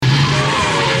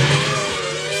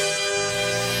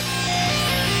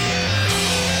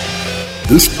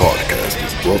This podcast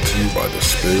is brought to you by the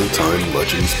Spare Time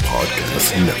Legends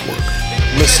Podcast Network.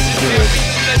 Listen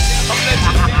good.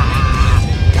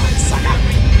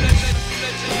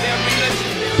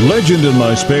 Legend in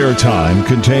My Spare Time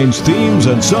contains themes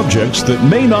and subjects that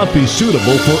may not be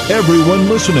suitable for everyone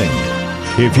listening.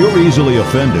 If you're easily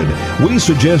offended, we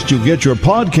suggest you get your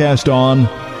podcast on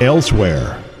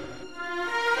elsewhere.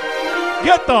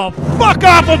 Get the fuck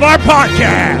off of our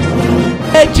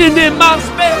podcast! Legend in My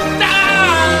Spare Time,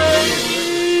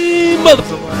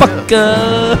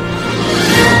 motherfucker.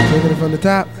 Taking it from the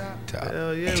top.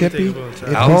 Hell yeah, Tippy. we take it from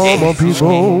the It's top. normal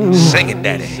people. Sing it,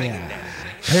 daddy.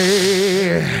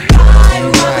 Hey.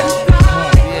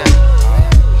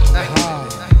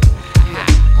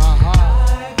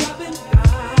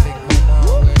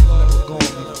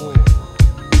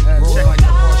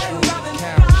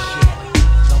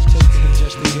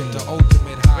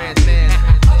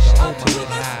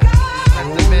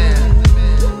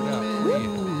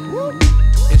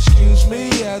 Excuse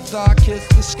me as I kiss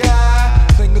the sky.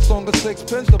 Sing a song of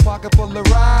sixpence, the pocket full of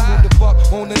rye. Who the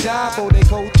fuck wanna die for they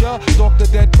culture? Stalk the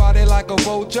dead body like a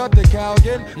vulture. The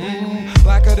Calgon,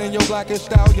 blacker than your blackest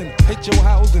stallion. Hit your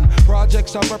housing.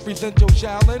 Projects, I represent your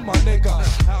Shaolin, my nigga.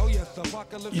 How yes,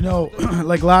 apocalypse. You know,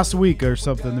 like last week or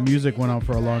something, the music went on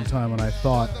for a long time, and I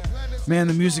thought, man,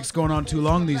 the music's going on too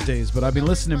long these days. But I've been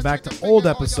listening back to old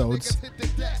episodes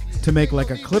to make like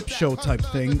a clip show type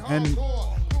thing, and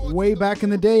way back in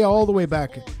the day, all the way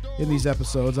back in these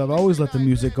episodes, I've always let the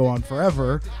music go on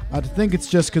forever. I think it's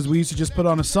just because we used to just put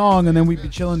on a song and then we'd be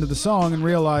chilling to the song and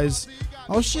realize,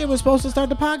 oh shit, we're supposed to start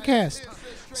the podcast.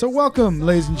 So welcome,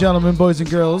 ladies and gentlemen, boys and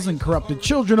girls, and corrupted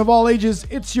children of all ages.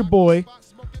 It's your boy,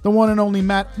 the one and only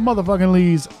Matt motherfucking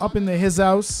Lees, up in his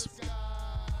house.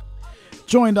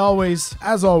 Joined always,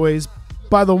 as always,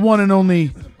 by the one and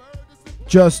only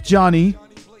Just Johnny.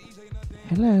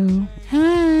 Hello.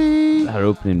 Hi. That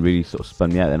opening really sort of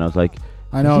spun me out, and I was like,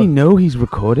 I know. does he know he's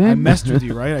recording? I messed with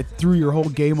you, right? I threw your whole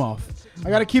game off. I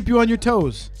got to keep you on your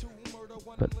toes.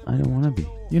 But I don't want to be.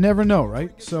 You never know,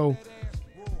 right? So,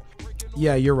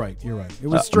 yeah, you're right. You're right. It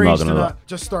was I'm not strange to gonna lie. not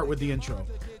just start with the intro.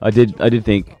 I did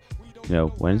think, you know,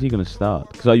 when is he going to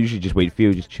start? Because I usually just wait for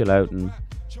you, just chill out and...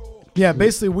 Yeah,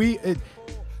 basically,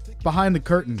 behind the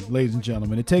curtain, ladies and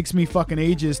gentlemen, it takes me fucking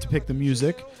ages to pick the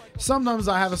music. Sometimes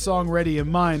I have a song ready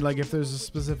in mind, like if there's a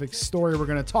specific story we're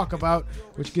going to talk about,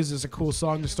 which gives us a cool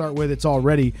song to start with, it's all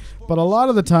ready. But a lot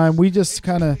of the time, we just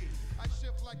kind of...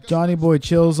 Johnny Boy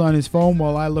chills on his phone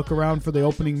while I look around for the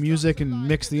opening music and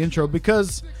mix the intro,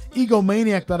 because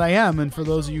egomaniac that I am, and for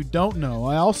those of you who don't know,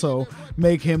 I also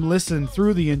make him listen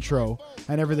through the intro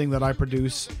and everything that I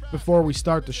produce before we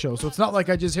start the show. So it's not like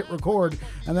I just hit record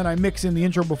and then I mix in the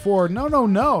intro before.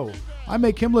 No. I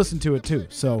make him listen to it too.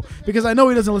 So because I know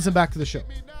he doesn't listen back to the show.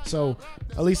 So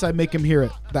at least I make him hear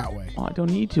it that way. Oh, I don't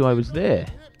need to. I was there.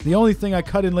 The only thing I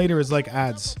cut in later is like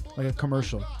ads, like a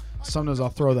commercial. Sometimes I'll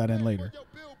throw that in later.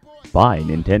 Buy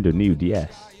Nintendo New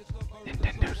DS.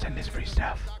 Nintendo send us free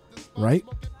stuff. Right?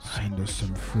 Send us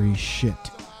some free shit.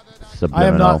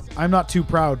 Subliminal. I'm not too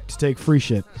proud to take free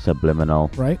shit, Subliminal.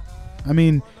 right? I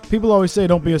mean, people always say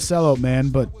don't be a sellout, man,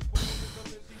 but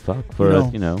Fuck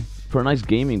for for a nice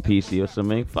gaming PC or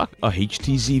something. Fuck a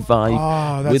HTC Vive.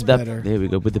 Oh, that's with that, better. There we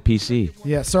go with the PC.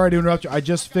 yeah, sorry to interrupt you. I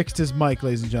just fixed his mic,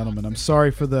 ladies and gentlemen. I'm sorry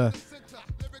for the...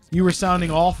 You were sounding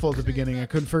awful at the beginning. I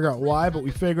couldn't figure out why, but we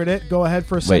figured it. Go ahead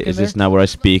for a second. Wait, is there. this now where I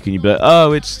speak and you be like,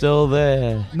 oh, it's still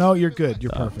there? No, you're good.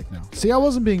 You're perfect now. See, I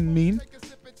wasn't being mean.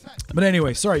 But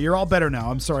anyway, sorry, you're all better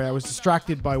now. I'm sorry. I was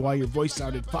distracted by why your voice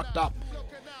sounded fucked up.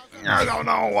 I don't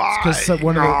know why. Because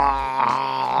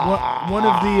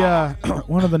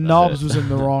one of the knobs was in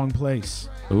the wrong place.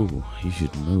 Ooh, you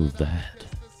should move that.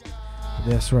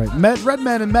 That's right.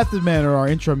 Redman and Method Man are our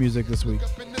intro music this week.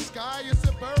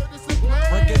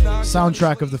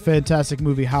 Soundtrack of the fantastic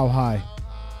movie How High.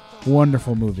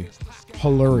 Wonderful movie.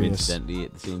 Hilarious. Incidentally,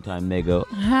 at the same time, they go,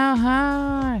 how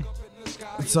high?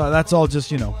 So that's all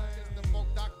just,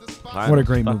 what a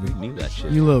great movie. Knew that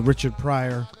shit. You little Richard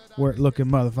Pryor looking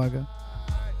motherfucker.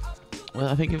 Well,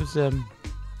 I think it was, oh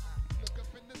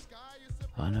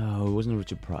no, it wasn't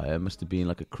Richard Pryor. It must have been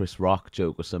like a Chris Rock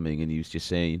joke or something, and he was just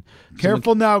saying...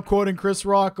 Careful now quoting Chris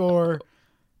Rock or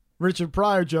Richard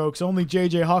Pryor jokes. Only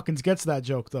J.J. Hawkins gets that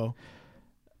joke, though.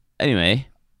 Anyway,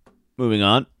 moving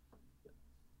on.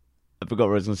 I forgot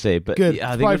what I was going to say, but Good. yeah,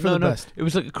 I It's think probably for the best. It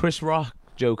was like a Chris Rock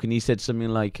joke, and he said something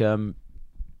like, I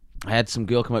had some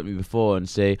girl come up to me before and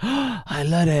say,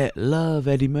 I love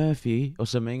Eddie Murphy or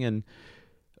something, and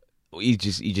he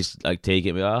just like take it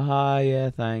and be like, hi, yeah,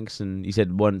 thanks. And he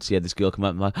said once he had this girl come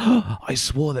up and like, I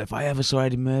swore that if I ever saw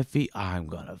Eddie Murphy, I'm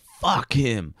gonna fuck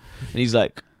him. And he's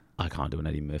like, I can't do an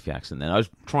Eddie Murphy accent. Then I was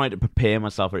trying to prepare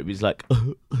myself for it. It was like,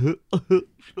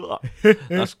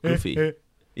 that's goofy.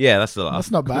 Yeah, that's the last.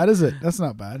 That's not bad, is it? That's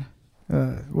not bad.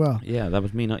 Well, Yeah, that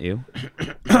was me, not you.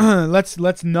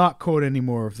 let's not quote any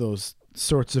more of those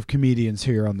sorts of comedians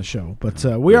here on the show. But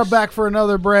we are back for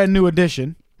another brand new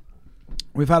edition.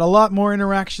 We've had a lot more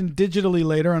interaction digitally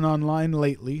later and online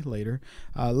lately.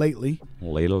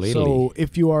 So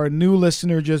if you are a new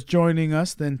listener just joining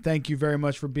us, then thank you very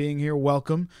much for being here.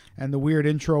 Welcome. And the weird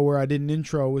intro where I didn't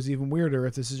intro was even weirder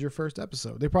if this is your first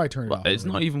episode. They probably turn it off. It's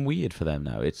not even weird for them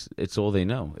now. It's all they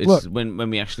know. It's Look, when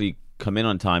we actually come in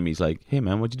on time, he's like, hey,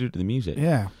 man, what'd you do to the music?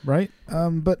 Yeah, right?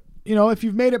 But, if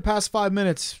you've made it past 5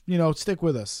 minutes, stick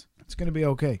with us. It's going to be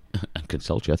okay. And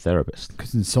consult your therapist.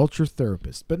 Consult your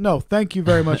therapist. But no, thank you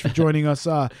very much for joining us.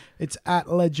 It's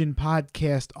at Legend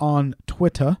Podcast on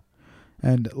Twitter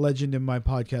and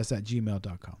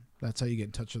legendinmypodcast@gmail.com. That's how you get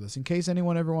in touch with us. In case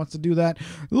anyone ever wants to do that,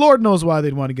 Lord knows why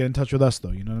they'd want to get in touch with us,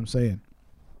 though. You know what I'm saying?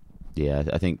 Yeah,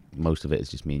 I think most of it is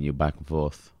just me and you back and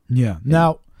forth. Yeah.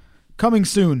 Now, coming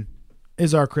soon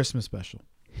is our Christmas special.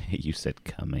 You said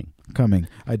coming.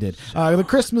 I did. The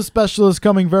Christmas special is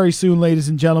coming very soon, ladies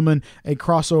and gentlemen. A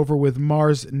crossover with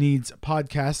Mars Needs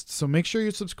Podcast. So make sure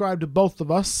you subscribe to both of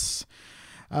us.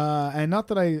 And not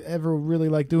that I ever really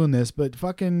like doing this, but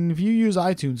fucking if you use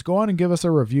iTunes, go on and give us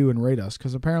a review and rate us,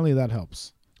 because apparently that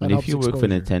helps. And if you work for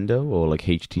Nintendo or like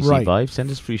HTC Vive,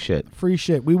 send us free shit. Free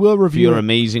shit. We will review for your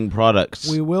amazing products.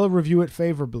 We will review it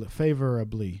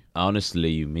favorably.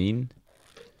 Honestly, you mean?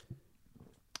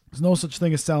 There's no such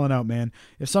thing as selling out, man.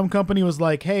 If some company was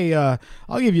like, hey,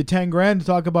 I'll give you $10,000 to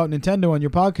talk about Nintendo on your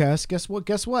podcast, guess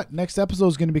what? Next episode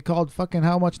is going to be called fucking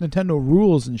How Much Nintendo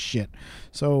Rules and shit.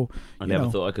 So, I never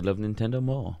thought I could love Nintendo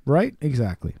more. Right?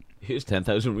 Exactly. Here's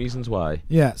 10,000 reasons why.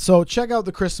 Yeah, so check out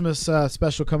the Christmas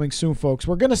special coming soon, folks.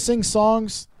 We're going to sing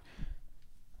songs,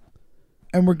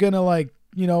 and we're going to,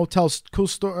 tell cool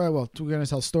stories. Well, we're going to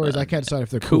tell stories. I can't decide if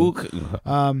they're cool.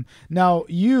 Now,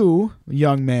 you,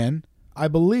 young man, I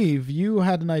believe you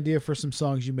had an idea for some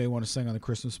songs you may want to sing on the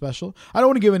Christmas special. I don't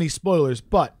want to give any spoilers,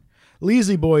 but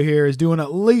Leezy Boy here is doing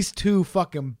at least 2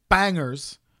 fucking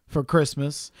bangers for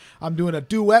Christmas. I'm doing a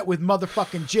duet with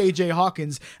motherfucking J.J.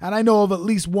 Hawkins, and I know of at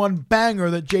least one banger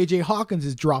that J.J. Hawkins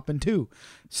is dropping too.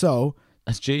 So,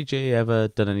 has J.J. ever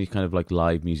done any kind of like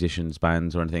live musicians,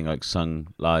 bands, or anything like sung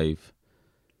live?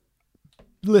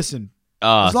 Listen.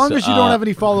 As long as you don't have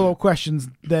any follow-up questions,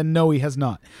 then no, he has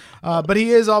not. But he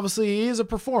is a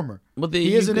performer. Well,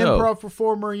 he is an improv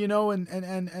performer,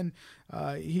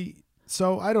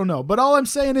 so I don't know. But all I'm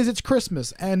saying is it's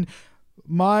Christmas, and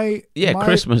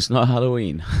Christmas, not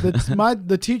Halloween.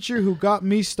 The teacher who got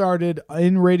me started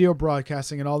in radio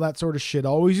broadcasting and all that sort of shit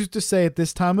always used to say at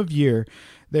this time of year,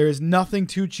 there is nothing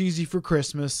too cheesy for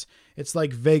Christmas. It's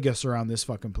like Vegas around this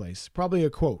fucking place. Probably a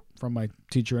quote from my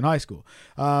teacher in high school.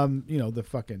 The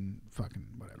fucking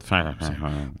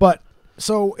whatever. But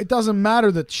so it doesn't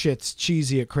matter that shit's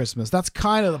cheesy at Christmas. That's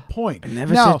kind of the point. I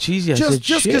never said cheesy. I said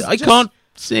shit. I can't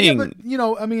sing. Yeah,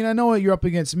 but, I know you're up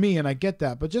against me, and I get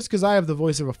that. But just because I have the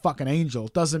voice of a fucking angel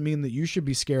doesn't mean that you should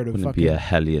be scared of Wouldn't fucking... be a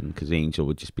hellion, because Angel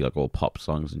would just be like all pop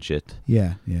songs and shit.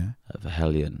 Yeah. Of a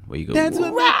hellion, where you go... That's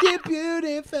what makes you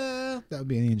beautiful. That would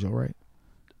be an angel, right?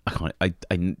 I can't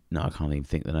even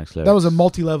think the next lyric. That was a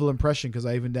multi-level impression, because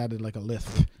I even added like a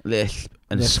lisp.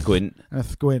 And a squint. A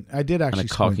squint. I did actually and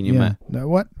a cock squint. in your mouth. No,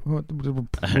 what?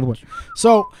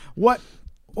 So,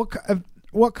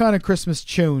 what kind of Christmas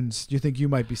tunes do you think you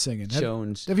might be singing?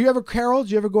 Have you ever caroled?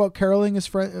 Did you ever go out caroling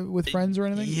with friends or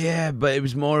anything? Yeah, but it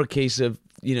was more a case of,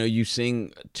 you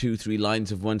sing 2-3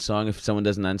 lines of one song. If someone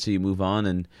doesn't answer, you move on,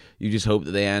 and you just hope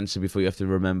that they answer before you have to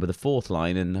remember the 4th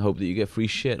line and hope that you get free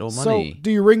shit or money. So, do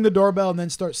you ring the doorbell and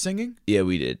then start singing? Yeah,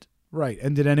 we did. Right,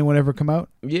 and did anyone ever come out?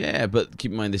 Yeah, but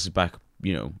keep in mind, this is back,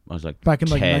 I was like back in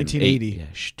 10, 1980.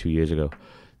 8, 2 years ago.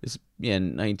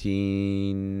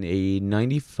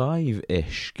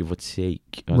 1995-ish, give or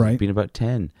take. It's been about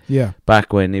 10. Yeah.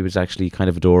 Back when it was actually kind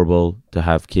of adorable to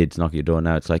have kids knock at your door.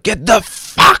 Now it's like, get the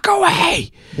fuck away!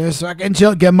 There's fucking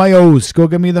chill. Get my O's. Go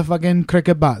get me the fucking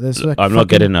cricket bat. I'm not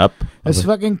getting up. There's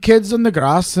fucking kids on the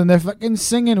grass and they're fucking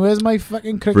singing. Where's my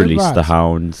fucking cricket bat? Release the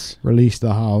hounds. Release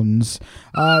the hounds.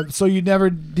 So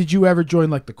did you ever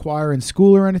join like the choir in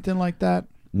school or anything like that?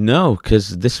 No,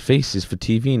 because this face is for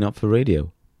TV, not for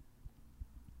radio.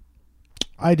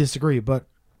 I disagree, but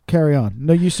carry on.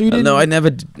 No, you didn't. No, I never.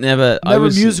 I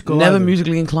was musical. Never either.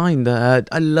 musically inclined. I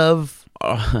love.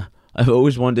 I've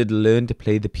always wanted to learn to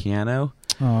play the piano.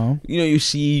 Oh. You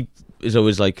see, there's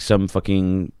always like some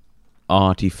fucking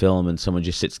arty film, and someone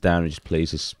just sits down and just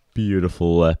plays this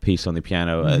beautiful piece on the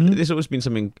piano. Mm-hmm. There's always been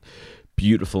something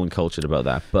beautiful and cultured about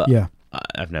that. But Yeah.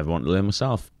 I've never wanted to learn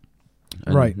myself.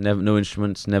 And Right. Never, no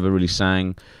instruments. Never really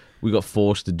sang. We got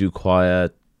forced to do choir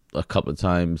a couple of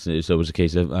times. So it was a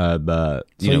case of,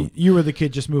 You were the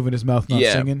kid just moving his mouth, not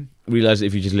singing. Realize that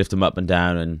if you just lift them up and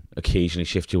down and occasionally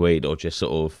shift your weight, or just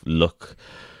sort of look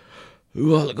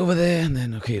over there, and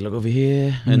then look over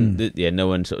here, and no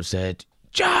one sort of said,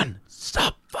 "John,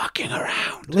 stop fucking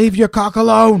around. Leave your cock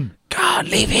alone. God,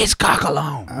 leave his cock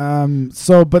alone."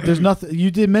 But there's nothing.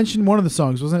 You did mention one of the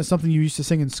songs, wasn't it? Something you used to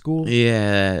sing in school.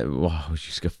 Yeah, well, we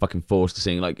just get fucking forced to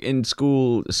sing. Like in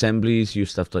school assemblies, you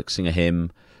used to have to like sing a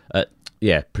hymn.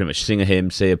 Pretty much sing a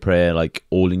hymn, say a prayer, like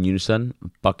all in unison.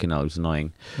 Fucking hell, it was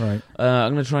annoying. Right.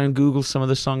 I'm gonna try and Google some of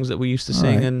the songs that we used to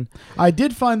sing. right. And I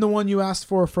did find the one you asked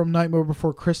for from Nightmare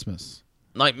Before Christmas.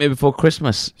 Nightmare Before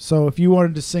Christmas. So if you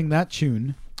wanted to sing that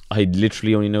tune, I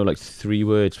literally only know like 3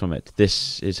 words from it.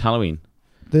 This is Halloween.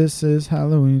 this is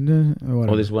Halloween. Or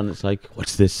whatever. Or there's one that's like,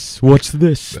 what's this? What's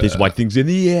this? There's white things in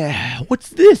the air. What's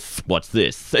this? What's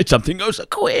this? It's something goes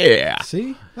queer.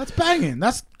 See, that's banging.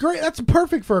 That's great. That's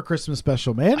perfect for a Christmas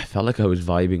special, man. I felt like I was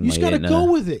vibing. You just gotta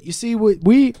go with it. You see,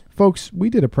 we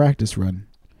did a practice run,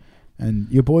 and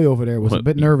your boy over there was a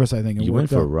bit nervous. I think and You went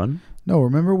worked for a out. run? No,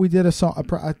 remember we did a song.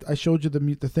 I showed you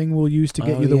the thing we'll use to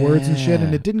get you the words and shit,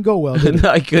 and it didn't go well. Did it?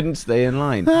 I couldn't stay in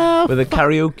line with a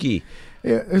karaoke.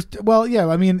 Yeah, well, yeah.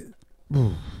 I mean,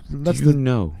 that's Do you the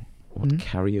know what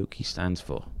karaoke stands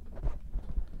for?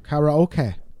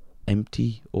 karaoke.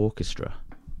 Empty orchestra.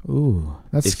 Ooh,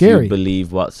 that's If scary. you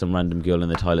believe what some random girl in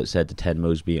the toilet said to Ted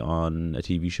Mosby on a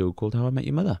TV show called How I Met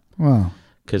Your Mother. Wow.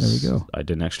 Because There we go. I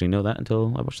didn't actually know that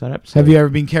until I watched that episode. Have you ever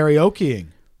been karaokeing?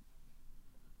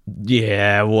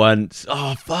 Yeah, once.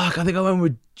 Oh, fuck. I think I went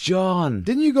with John.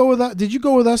 Didn't you go with that? Did you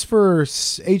go with us for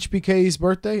HBK's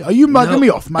birthday? Are you mugging me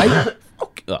off, mate?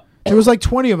 There was like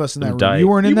 20 of us in that room. Dying. You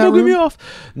weren't in that mugging room? me off.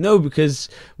 No, because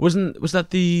was that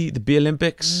the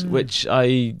Olympics, which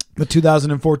I... The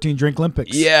 2014 Drink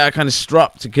Olympics. Yeah, I kind of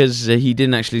stropped because he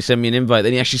didn't actually send me an invite.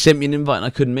 Then he actually sent me an invite and I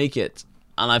couldn't make it.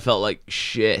 And I felt like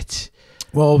shit.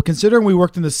 Well, considering we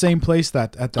worked in the same place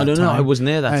at that time. I don't know. I wasn't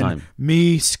there that and time.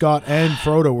 Me, Scott, and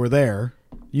Frodo were there.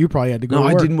 You probably had to go No, to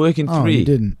I work. didn't work in Oh, 3. you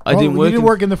didn't. I didn't work You didn't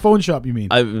work in the phone shop, you mean?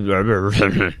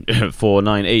 4,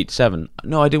 9, 8, 7.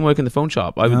 No, I didn't work in the phone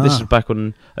shop. This is back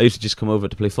when I used to just come over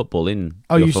to play football in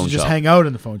you your used phone to just shop. hang out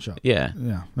in the phone shop. Yeah.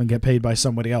 Yeah, and get paid by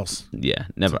somebody else. Yeah,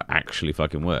 never actually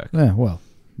fucking work. Yeah, well,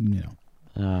 you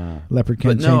know. Leopard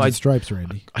can't But no, change its stripes,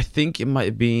 Randy. I think it might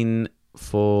have been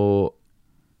for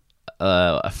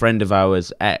a friend of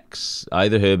ours, ex,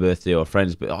 either her birthday or a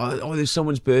friend's birthday. Oh, there's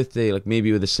someone's birthday, like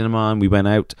maybe with a cinema, and we went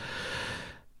out.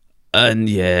 And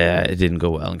yeah, it didn't go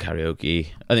well in karaoke.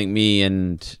 I think me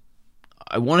and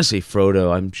I want to say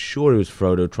Frodo. I'm sure it was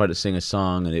Frodo. Tried to sing a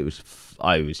song, and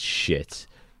I was shit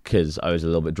because I was a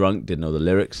little bit drunk. Didn't know the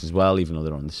lyrics as well, even though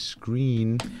they're on the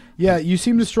screen. Yeah, you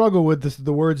seem to struggle with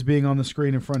the words being on the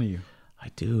screen in front of you. I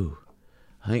do.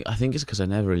 I think it's because I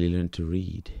never really learned to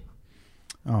read.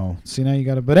 Oh, see, now you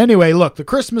got it. But anyway, look, the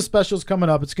Christmas special's coming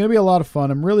up. It's going to be a lot of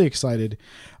fun. I'm really excited.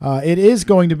 It is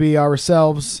going to be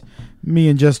ourselves, me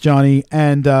and Just Johnny,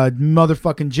 and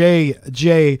motherfucking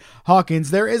Jay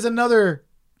Hawkins. There is another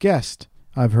guest,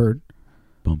 I've heard.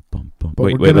 Bum, bum, bum. But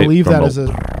we're going to leave that as a...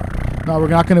 No, we're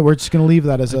not going to. We're just going to leave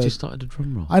that as I just started a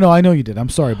drum roll. I know you did. I'm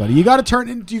sorry, buddy. You got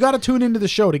to tune into the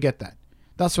show to get that.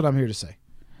 That's what I'm here to say.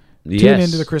 Tune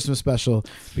into the Christmas special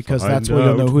because that's where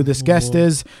you'll know who this guest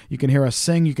is. You can hear us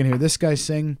sing. You can hear this guy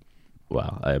sing.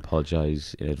 Well, I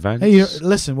apologize in advance. Hey,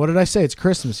 listen, what did I say? It's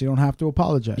Christmas. You don't have to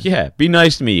apologize. Yeah, be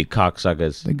nice to me, you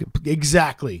cocksuckers.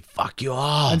 Exactly. Fuck you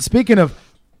all. And speaking of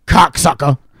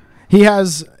cocksucker, he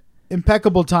has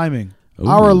impeccable timing. Ooh.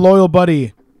 Our loyal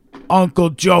buddy,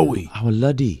 Uncle Joey, Our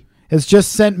Luddy. has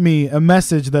just sent me a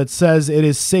message that says it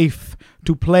is safe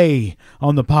to play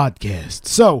on the podcast.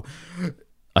 So...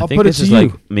 I I'll think put this it to is you.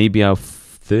 like maybe our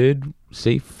 3rd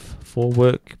safe for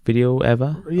work video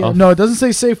ever. Yeah, off. no, it doesn't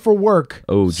say safe for work.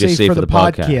 Oh, just safe for the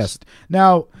podcast.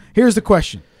 Now, here's the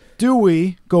question. Do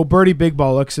we go Birdie Big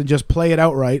Bollocks and just play it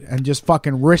outright and just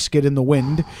fucking risk it in the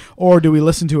wind? Or do we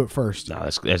listen to it first? No,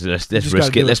 let's just risk gotta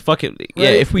it. do Let's it. fuck it. Yeah,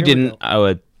 Right, if we here we didn't,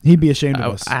 go. He'd be ashamed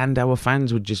of us. and our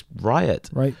fans would just riot.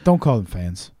 Right? Don't call them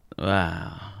fans.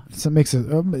 Wow. So it makes it...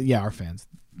 yeah, our fans.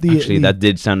 Actually, that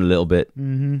did sound a little bit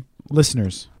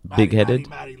Listeners. big-headed.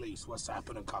 Matty Lease, what's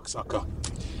happening, cocksucker?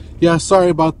 Yeah, sorry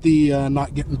about the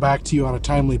not getting back to you on a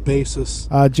timely basis.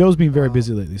 Joe's been very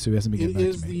busy lately, so he hasn't been It getting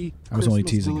back is to me. the I was only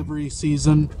Christmas teasing him. delivery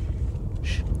season,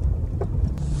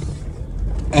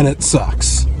 and it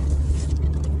sucks.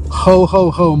 Ho, ho,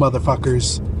 ho,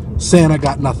 motherfuckers. Santa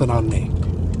got nothing on me.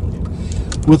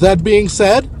 With that being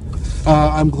said,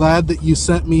 I'm glad that you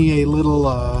sent me a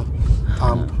little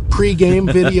pre-game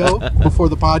video before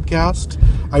the podcast.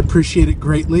 I appreciate it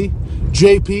greatly.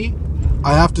 JP,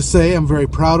 I have to say I'm very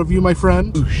proud of you, my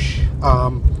friend.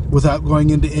 Without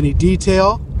going into any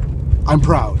detail, I'm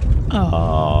proud.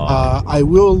 I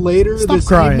will later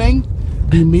this evening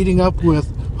be meeting up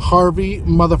with Harvey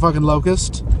motherfucking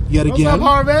Locust yet again. What's up,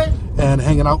 Harvey? And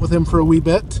hanging out with him for a wee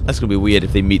bit. That's going to be weird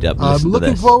if they meet up and I'm listen to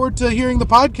looking this. forward to hearing the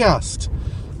podcast.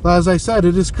 As I said,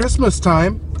 it is Christmas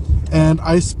time, and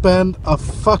I spend a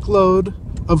fuckload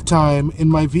of time in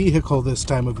my vehicle this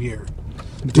time of year.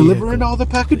 Delivering all the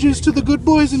packages to the good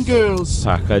boys and girls.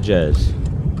 Packages.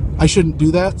 I shouldn't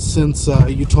do that since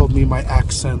you told me my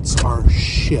accents are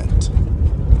shit.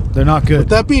 They're not good. With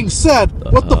that being said,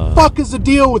 what the fuck is the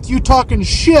deal with you talking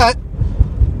shit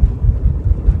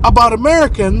about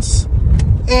Americans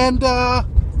and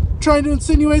trying to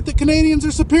insinuate that Canadians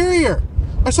are superior?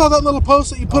 I saw that little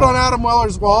post that you put on Adam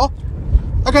Weller's wall.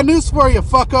 I got news for you,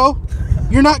 fucko.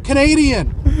 You're not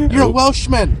Canadian. You're a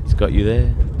Welshman. It's got you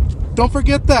there. Don't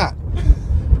forget that.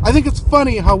 I think it's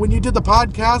funny how when you did the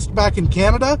podcast back in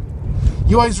Canada,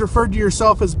 you always referred to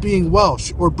yourself as being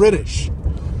Welsh or British.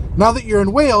 Now that you're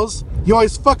in Wales, you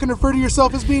always fucking refer to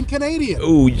yourself as being Canadian.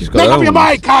 Ooh, you just got Make up your owned.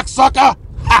 mind, cocksucker!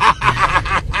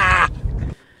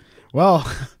 Well,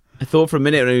 I thought for a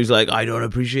minute when he was like, I don't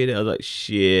appreciate it. I was like,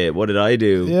 shit, what did I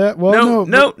do? yeah, well,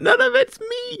 no, none of it's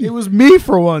me. it was me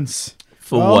for once.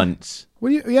 For well, once. What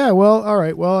do you? Yeah, well, all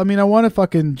right. Well, I mean, I want to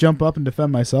fucking jump up and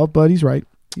defend myself, but he's right.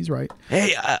 He's right.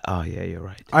 Hey, oh yeah, you're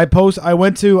right. I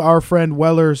went to our friend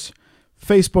Weller's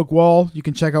Facebook wall. You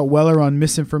can check out Weller on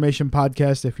Misinformation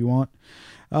Podcast if you want.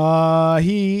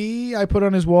 I put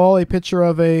on his wall a picture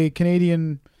of a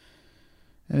Canadian,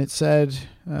 and it said,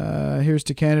 "Here's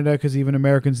to Canada, because even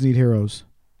Americans need heroes,"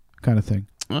 kind of thing.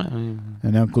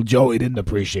 And Uncle Joey didn't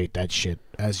appreciate that shit,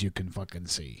 as you can fucking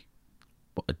see.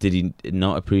 Did he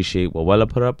not appreciate what Weller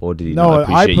put up, or did he No, not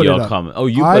appreciate I put your it up. comment? Oh,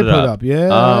 you I put it up. Yeah,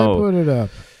 Oh. I put it up.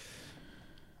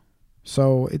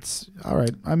 So it's all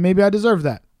right. Maybe I deserve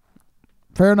that.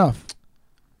 Fair enough.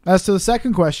 As to the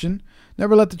second question,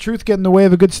 never let the truth get in the way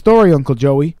of a good story, Uncle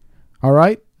Joey. All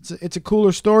right? It's a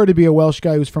cooler story to be a Welsh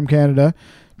guy who's from Canada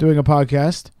doing a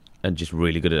podcast. And just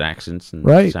really good at accents and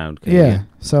Right? sound. Yeah.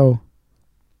 So,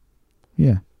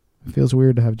 yeah. It feels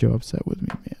weird to have Joe upset with me,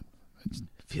 man.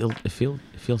 It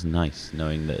feels nice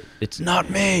knowing that it's not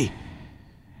me.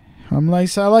 I'm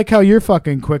like, I like how you're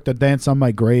fucking quick to dance on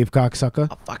my grave, cocksucker.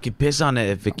 I'll fucking piss on it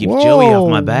if it keeps Joey off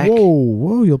my back.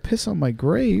 Whoa, you'll piss on my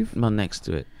grave? I'm next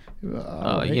to it.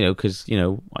 Right. Because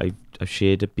I've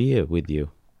shared a beer with you,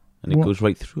 and it Well, goes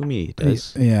right through me. It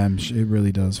does. Yeah, it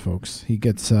really does, folks. He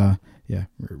gets,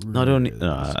 Not only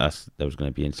that was going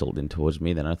to be insulting towards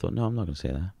me. Then I thought, no, I'm not going to say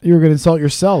that. You were going to insult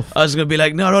yourself. I was going to be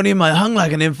like, not only am I hung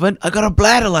like an infant, I got a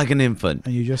bladder like an infant.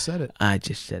 And you just said it. I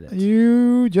just said it.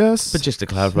 But just to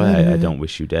clarify, I don't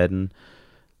wish you dead, and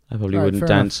I probably All right, wouldn't fair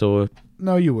dance or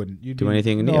No, you wouldn't. You'd do be,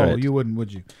 anything near No, it. you wouldn't,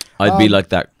 would you? I'd be like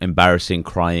that embarrassing,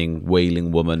 crying,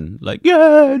 wailing woman, like,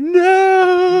 yeah,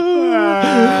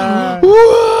 no,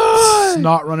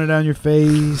 snot running down your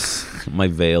face, my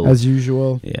veil. as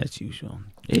usual. Yeah, as usual.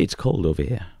 It's cold over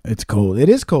here. It's cold. It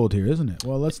is cold here, isn't it?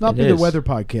 Well, let's not It be the is. weather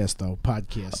podcast, though.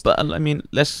 Podcast. But I mean,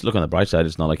 let's look on the bright side.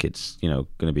 It's not like it's going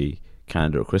to be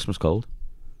Canada or Christmas cold.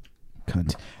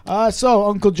 Cunt. So,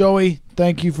 Uncle Joey,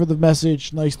 thank you for the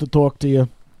message. Nice to talk to you.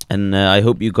 And I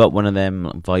hope you got one of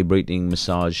them vibrating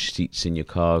massage seats in your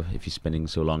car if you're spending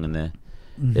so long in there.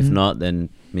 If not, then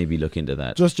maybe look into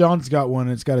that. Just John's got one.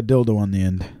 It's got a dildo on the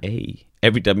end. Hey,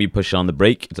 every time you push on the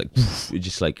brake, it's like it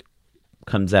just like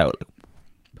comes out.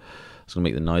 It's gonna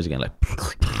make the noise again, like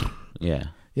yeah.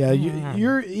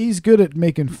 Yeah, he's good at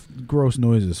making gross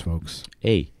noises, folks.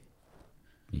 Hey,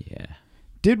 yeah.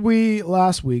 Did we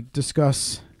last week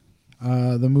discuss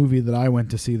the movie that I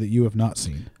went to see that you have not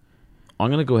seen?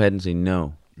 I'm gonna go ahead and say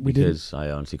no We because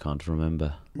I honestly can't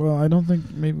remember. Well, I don't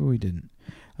think maybe we didn't.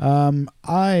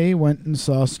 I went and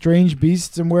saw Strange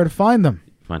Beasts and Where to Find Them.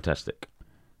 Fantastic.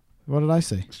 What did I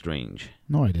say? Strange.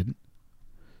 No, I didn't.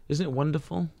 Isn't it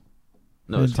wonderful?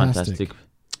 No, Fantastic. it's fantastic.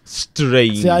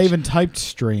 Strange. See, I even typed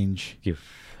strange. You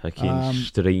fucking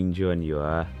strange one you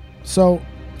are. So,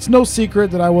 it's no secret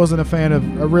that I wasn't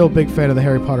a real big fan of the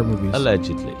Harry Potter movies.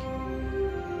 Allegedly.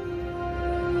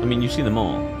 I mean, you've seen them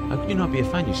all. How could you not be a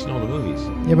fan? You've seen all the movies.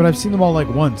 Yeah, but I've seen them all like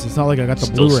once. It's not like I got the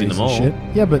Still Blu-rays seen them and all. shit.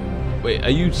 Yeah, but Wait,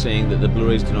 are you saying that the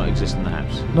Blu-rays do not exist in the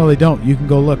house? no, they don't. You can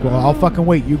go look. Well, I'll fucking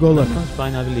wait. You go look. That's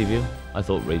fine, I believe you. I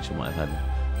thought Rachel might have had them.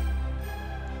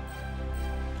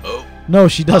 No,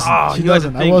 she doesn't. Oh, She you had to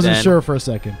doesn't. I think wasn't then. sure for a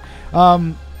second.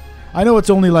 I know it's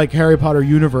only like Harry Potter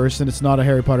universe, and it's not a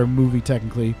Harry Potter movie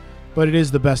technically. but it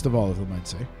is the best of all of them, I'd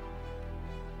say.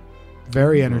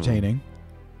 Very entertaining.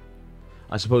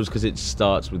 I suppose because it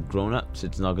starts with grown-ups,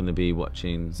 it's not going to be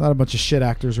watching. It's not a bunch of shit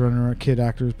actors running around, kid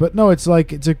actors, but no, it's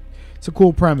like it's a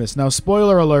cool premise. Now,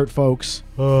 spoiler alert, folks.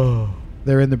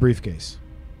 They're in the briefcase.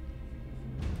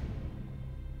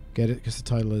 Get it? Because the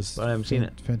title is But I haven't seen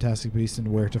it. Fantastic Beasts and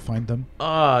Where to Find Them.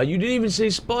 You didn't even say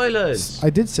spoilers. I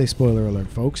did say spoiler alert,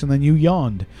 folks, and then you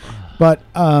yawned. But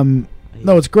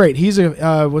no, it's great. He's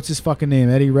a what's his fucking name?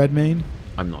 Eddie Redmayne.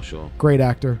 I'm not sure. Great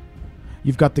actor.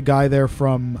 You've got the guy there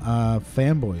from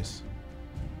Fanboys.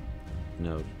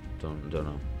 No, don't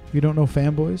know. You don't know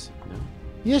Fanboys? No.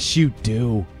 Yes, you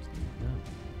do. No.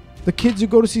 The kids who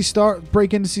go to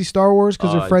break in to see Star Wars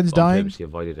because their friend's dying. I purposely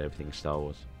avoided everything Star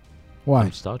Wars. Why?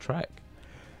 I'm Star Trek.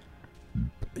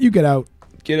 You get out.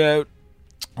 Get out.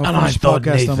 I'll And I finish the thought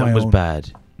podcast on Nathan my was own.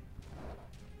 bad.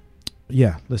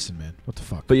 Yeah, listen, man. What the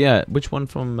fuck? But yeah, which one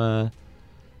from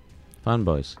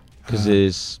Fanboys? Because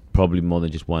there's probably more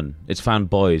than just one. It's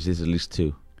Fanboys. There's at least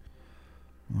two.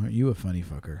 Aren't you a funny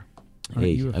fucker?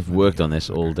 Hey, I've worked on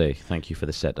this all day. Thank you for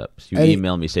the setups. You Eddie-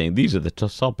 email me saying these are the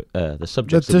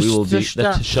subjects that we will do.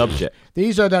 The subject.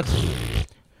 These are the.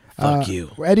 Fuck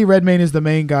you. Eddie Redmayne is the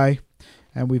main guy,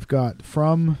 and we've got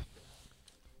from.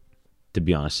 To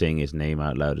be honest, saying his name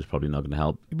out loud is probably not going to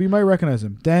help. We might recognize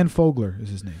him. Dan Fogler is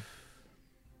his name.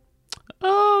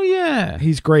 Oh yeah,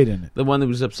 He's great in it. the one that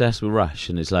was obsessed with Rush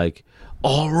and is like,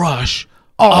 all Rush,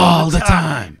 all the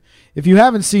time. If you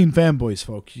haven't seen Fanboys,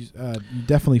 folks, you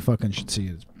definitely fucking should see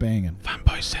it. It's banging.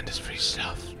 Fanboys send us free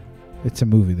stuff. It's a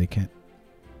movie. They can't.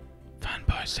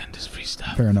 Fanboys send us free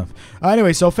stuff. Fair enough.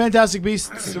 Anyway, so Fantastic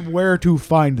Beasts, Where to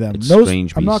Find Them. It's No,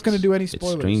 Strange I'm not Beasts. going to do any It's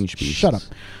spoilers. Strange Beasts. Shut up.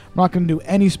 I'm not going to do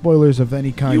any spoilers of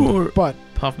any kind. You're- But,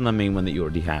 Apart from the main one that you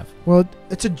already have. well,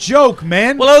 it's a joke,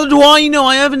 man. Well, how do I know?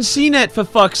 I haven't seen it, for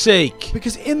fuck's sake.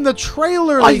 Because in the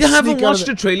trailer, I they haven't sneak out watched of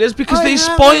the trailers because I they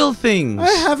haven't- spoil things.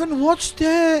 I haven't watched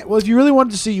it. Well, if you really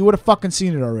wanted to see, you would have fucking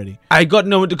seen it already. I got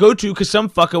no one to go to because some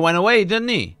fucker went away, didn't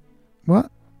he? What?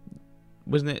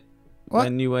 Wasn't it What?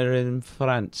 when you were in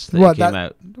France that What? it came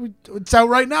out? It's out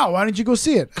right now. Why didn't you go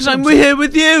see it? Because I'm here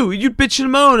with you. You'd bitch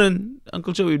and moan and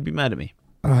Uncle Joey would be mad at me.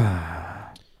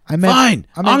 I meant, Fine.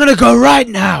 I meant, I'm going to go right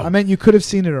now. I meant you could have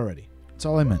seen it already. That's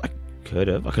all I meant. Could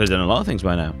have. I could have done a lot of things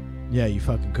by now. Yeah, you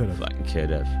fucking could have. Fucking could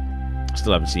have. I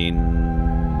still haven't seen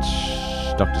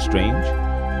Doctor Strange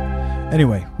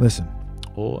Anyway, listen.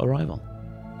 or Arrival.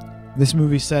 This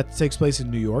movie takes place in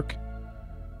New York.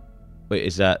 Wait,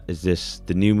 is this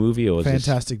the new movie or is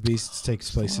Fantastic Beasts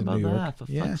takes place in About New York. that, for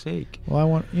Yeah. fuck's sake. Well, I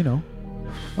want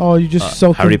Oh, you just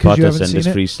sulking Harry because you Potter haven't send us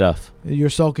seen free it. stuff. You're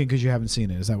sulking because you haven't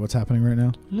seen it. Is that what's happening right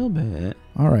now? A little bit.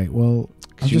 All right. Well, I'm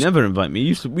Because you just- never invite me.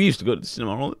 We used to go to the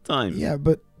cinema all the time. Yeah,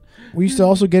 but we used to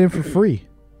also get it for free.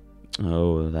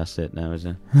 Oh, that's it now, is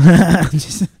it?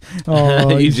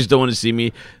 Oh, You just don't want to see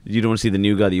me. You don't want to see the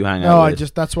new guy that you hang No, out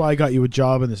with. that's why I got you a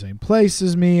job in the same place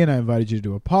as me, and I invited you to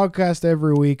do a podcast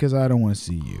every week because I don't want to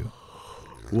see you.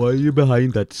 Why are you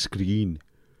behind that screen?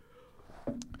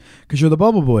 Because you're the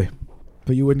bubble boy.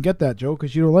 But you wouldn't get that joke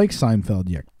because you don't like Seinfeld,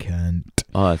 you cunt.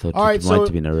 Oh, I thought All right, it might so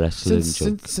have been a wrestling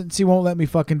joke. Since he won't let me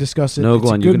fucking discuss it, No, it's go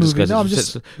a on. You good can movie. discuss No, it. I'm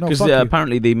just no, Because fuck you.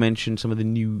 apparently they mentioned some of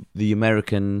the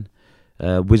American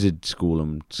wizard school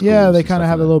and schools Yeah, they and kind of stuff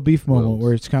have a like little that. beef moment Worlds.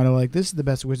 where it's kind of like, this is the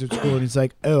best wizard school, and he's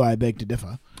like, oh, I beg to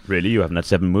differ. Really, you haven't had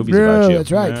 7 movies Yeah, about you.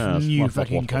 that's right. Yeah, You what,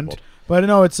 fucking what, cunt. what. But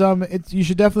no, it's you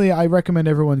should definitely. I recommend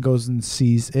everyone goes and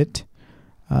sees it.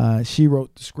 She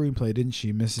wrote the screenplay, didn't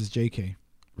she, Mrs. J.K.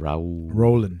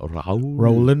 Rowling. Rolling.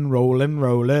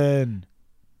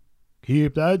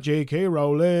 Keep that J.K.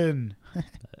 rolling.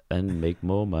 And make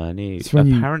more money. It's when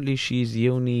you- Apparently, she's the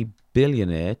only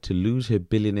billionaire to lose her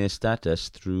billionaire status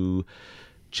through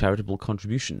charitable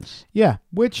contributions. Yeah,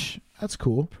 which that's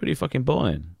cool. Pretty fucking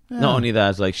boring. Yeah. Not only that,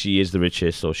 it's like she is the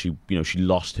richest, or she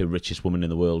lost her richest woman in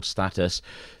the world status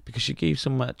because she gave so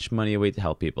much money away to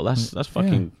help people. That's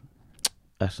fucking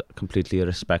that's completely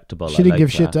irrespectable. She didn't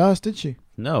give shit to us, did she?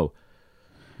 No,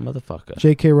 motherfucker.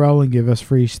 J.K. Rowling give us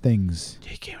free things.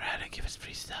 J.K. Rowling, give us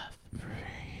free stuff.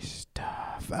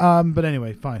 But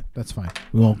anyway, fine. That's fine.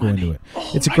 We won't go into it.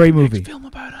 Oh, It's a great movie. Next film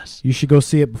about us. You should go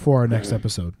see it before our next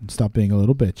episode and stop being a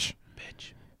little bitch.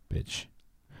 Bitch.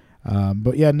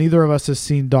 But yeah, neither of us has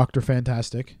seen Dr.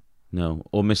 Fantastic. No,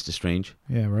 or Mr. Strange.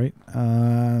 Yeah, right.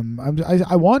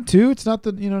 I want to. It's not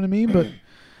the, you know what I mean, but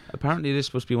Apparently, this is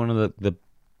supposed to be one of the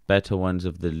better ones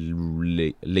of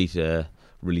the later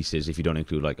releases, if you don't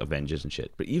include like Avengers and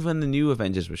shit. But even the new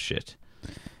Avengers was shit.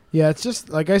 yeah, it's just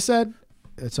like I said,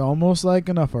 it's almost like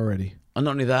enough already. And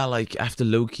not only that, like after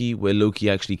Loki, where Loki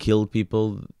actually killed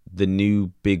people, the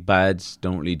new big bads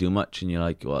don't really do much, and you're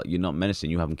like, well, you're not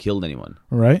menacing. You haven't killed anyone.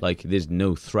 Right. Like, there's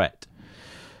no threat.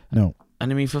 No.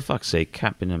 And I mean, for fuck's sake,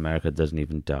 Captain America doesn't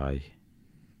even die.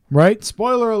 Right?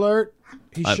 Spoiler alert.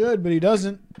 He should, but he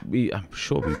doesn't. I'm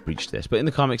sure we've breached this, but in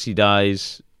the comics he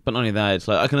dies. But not only that, it's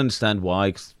like, I can understand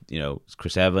why, 'cause, you know, it's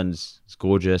Chris Evans, he's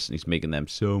gorgeous, and he's making them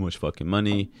so much fucking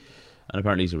money. And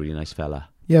apparently he's a really nice fella.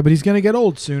 Yeah, but he's going to get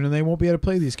old soon, and they won't be able to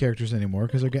play these characters anymore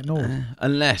because they're getting old.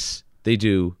 Unless they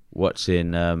do what's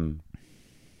in,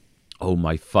 oh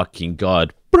my fucking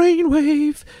god,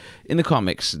 Brainwave. In the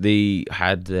comics, they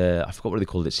had, I forgot what they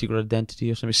called it, Secret Identity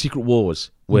or something, Secret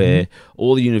Wars, where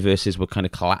all the universes were kind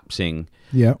of collapsing.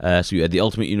 Yeah. So you had the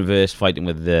Ultimate Universe fighting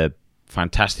with the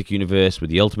Fantastic Universe, with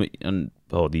the Ultimate,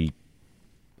 or the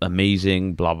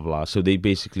Amazing, blah, blah, blah. So they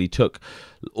basically took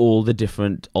all the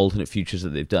different alternate futures that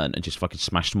they've done and just fucking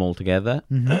smashed them all together.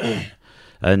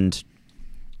 And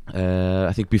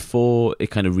I think before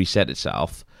it kind of reset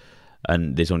itself,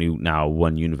 and there's only now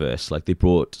one universe, like they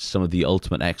brought some of the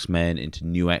Ultimate X-Men into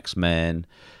New X-Men.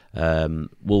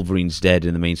 Wolverine's dead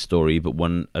in the main story, but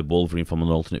a Wolverine from an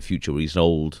alternate future where he's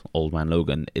old man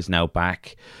Logan is now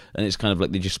back, and it's kind of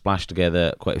like they just splashed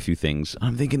together quite a few things.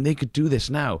 I'm thinking they could do this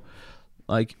now.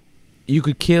 Like, you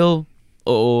could kill,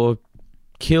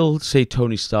 say,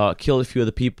 Tony Stark, kill a few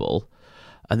other people,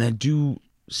 and then do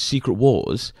Secret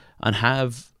Wars and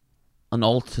have an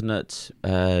alternate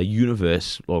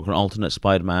universe, or an alternate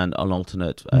Spider-Man, an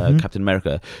alternate Captain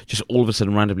America, just all of a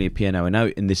sudden randomly appear now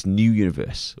in this new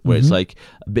universe where it's like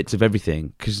bits of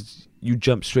everything, because you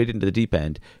jump straight into the deep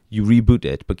end, you reboot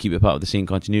it, but keep it part of the same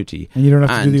continuity. And you don't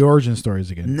have to do the origin stories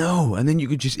again. No, and then you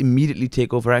could just immediately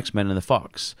take over X-Men and the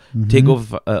Fox, take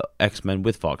over X-Men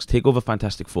with Fox, take over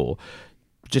Fantastic Four,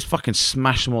 just fucking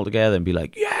smash them all together and be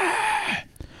like, yeah!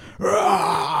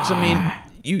 So, I mean,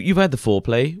 you've had the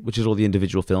foreplay, which is all the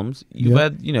individual films. You've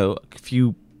had, a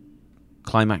few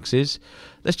climaxes.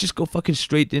 Let's just go fucking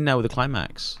straight in now with the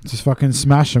climax. Just fucking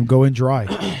smash them, go in dry.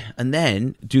 And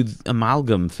then do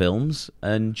amalgam films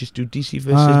and just do DC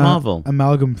versus Marvel.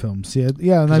 Amalgam films, yeah.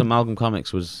 Because Amalgam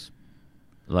Comics was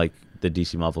like the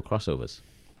DC Marvel crossovers.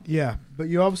 Yeah, but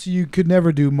you could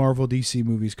never do Marvel DC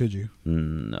movies, could you?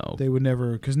 No. They would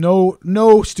never, because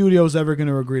no studio's ever going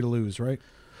to agree to lose, right?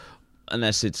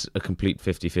 Unless it's a complete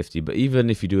 50-50. But even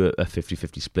if you do a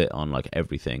 50-50 split on like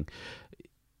everything,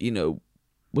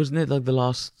 wasn't it like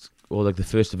the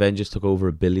first Avengers took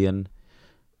over $1 billion?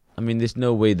 I mean, there's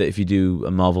no way that if you do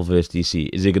a Marvel versus DC,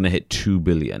 is it going to hit $2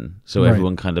 billion? So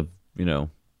everyone kind of,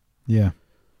 Yeah.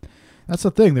 That's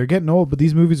the thing. They're getting old, but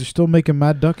these movies are still making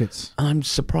mad ducats. I'm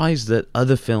surprised that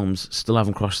other films still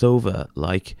haven't crossed over,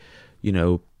 like,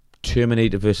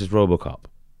 Terminator versus RoboCop.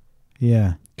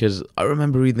 Yeah. Because I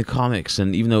remember reading the comics,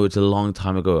 and even though it's a long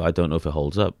time ago, I don't know if it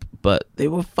holds up, but they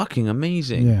were fucking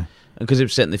amazing. Yeah. And because it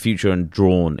was set in the future and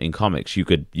drawn in comics, you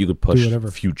could push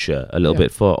future a little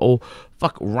bit for,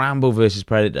 Rambo versus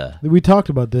Predator. We talked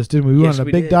about this, didn't we? We went on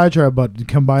a big diatribe about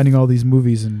combining all these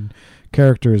movies and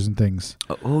characters and things.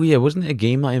 Oh yeah, wasn't it a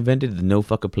game I invented that No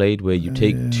Fucker played, where you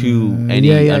take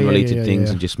unrelated things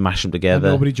and just mash them together?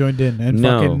 And nobody joined in, and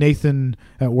fucking Nathan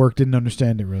at work didn't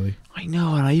understand it really. I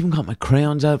know, and I even got my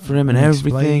crayons out for him and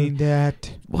everything.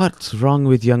 That. What's wrong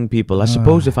with young people? I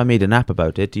suppose if I made an app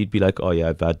about it, you'd be like, "Oh yeah,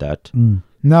 I've had that."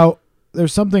 Now,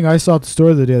 there's something I saw at the store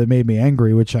the other day that made me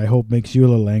angry, which I hope makes you a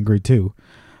little angry too.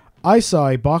 I saw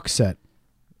a box set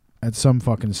at some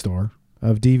fucking store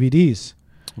of DVDs.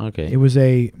 Okay. It was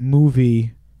a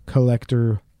movie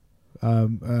collector,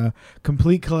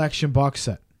 complete collection box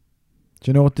set. Do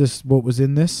you know what was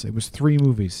in this? It was 3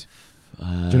 movies.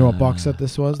 Do you know what box set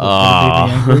this was?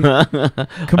 That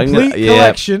made me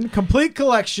angry? Complete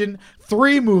collection,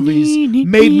 3 movies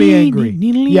made me angry.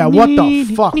 Yeah, what the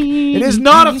fuck? It is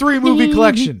not a 3-movie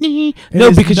collection. No,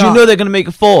 because you know they're going to make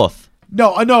a 4th.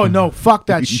 No, fuck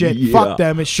that shit. Yeah. Fuck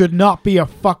them. It should not be a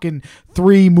fucking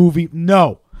 3-movie.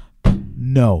 No.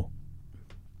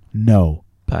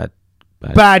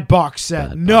 Bad box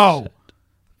set. No.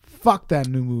 Fuck that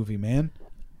new movie, man.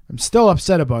 I'm still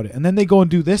upset about it. And then they go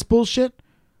and do this bullshit.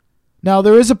 Now,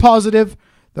 there is a positive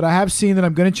that I have seen that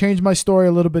I'm going to change my story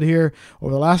a little bit here.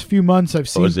 Over the last few months, I've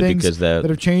seen things that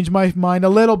have changed my mind a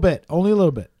little bit. Only a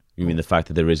little bit. You mean the fact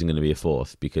that there isn't going to be a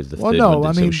 4th because the third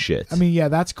one did so shit? I mean, yeah,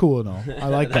 that's cool and all. I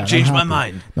like that. That changed my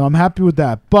mind. No, I'm happy with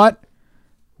that. But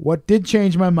what did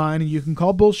change my mind, and you can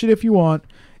call bullshit if you want,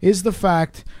 is the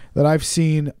fact that I've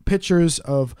seen pictures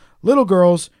of little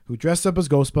girls who dressed up as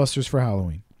Ghostbusters for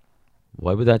Halloween.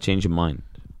 Why would that change your mind?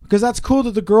 Because that's cool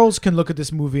that the girls can look at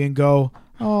this movie and go,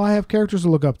 oh, I have characters to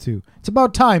look up to. It's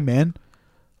about time, man.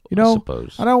 I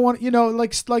suppose. I don't want,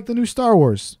 like the new Star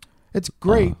Wars. It's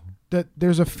great, that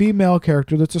there's a female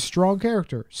character that's a strong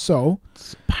character. So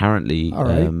Apparently, All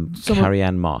right. Carrie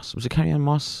Ann Moss. Was it Carrie Ann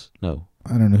Moss? No.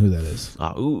 I don't know who that is.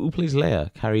 Who plays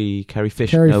Leia? Carrie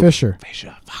Fisher. Carrie No, Fisher.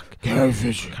 Fisher. Fuck.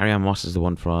 Carrie Ann Moss is the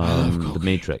one from The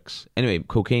Matrix. Anyway,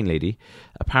 cocaine lady.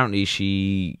 Apparently,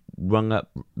 she rung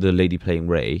up the lady playing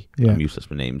Rey. Yeah. I'm useless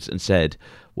with names, and said,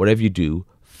 "Whatever you do,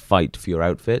 fight for your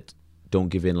outfit. Don't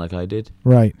give in like I did."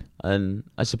 Right. And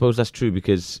I suppose that's true,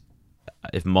 because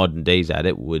if modern days at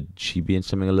it, would she be in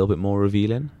something a little bit more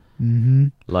revealing? Mm-hmm.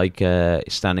 Like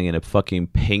standing in a fucking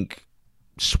pink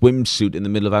swimsuit in the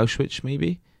middle of Auschwitz,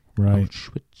 maybe? Right.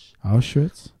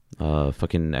 Auschwitz.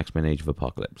 Fucking X-Men Age of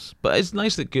Apocalypse. But it's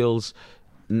nice that girls...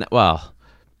 Well,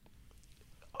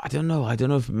 I don't know. I don't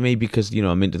know if maybe because, you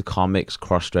know, I'm into the comics,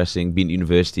 cross-dressing, being at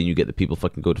university, and you get the people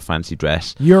fucking go to fancy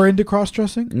dress. You're into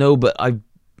cross-dressing? No, but I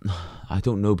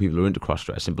don't know people who are into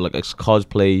cross-dressing, but like it's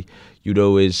cosplay, you'd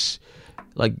always...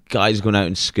 Like guys going out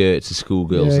in skirts to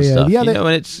schoolgirls and stuff. Yeah, you know,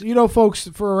 and it's... You know, folks,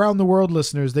 for around the world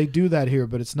listeners, they do that here,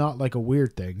 but it's not like a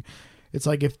weird thing. It's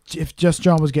like if Just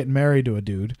John was getting married to a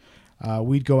dude,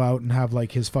 we'd go out and have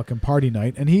like his fucking party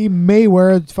night, and he may wear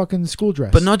a fucking school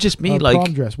dress. But not just me, like...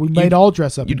 prom dress. We might all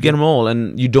dress up. You'd get them all,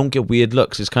 and you don't get weird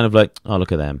looks. It's kind of like, oh,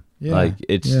 look at them. Yeah. Like,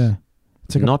 it's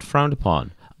like not frowned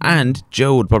upon. And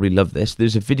Joe would probably love this.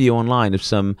 There's a video online of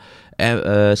some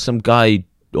guy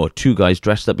or two guys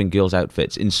dressed up in girls'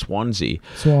 outfits in Swansea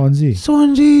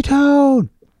town.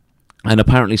 And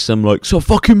apparently some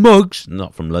fucking mugs,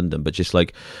 not from London, but just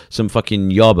like some fucking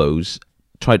yobbos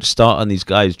tried to start on these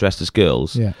guys dressed as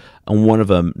girls. Yeah. And one of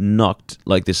them knocked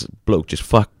like this bloke just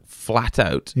flat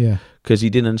out. Yeah. Because he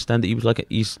didn't understand that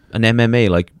he's an MMA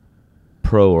like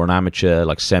pro or an amateur,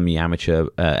 like semi-amateur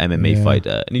MMA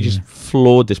fighter, and he just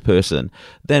floored this person,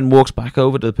 then walks back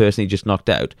over to the person he just knocked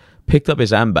out, picked up his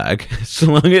handbag,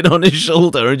 slung it on his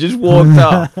shoulder, and just walked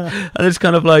off. And it's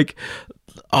kind of like,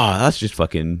 oh, that's just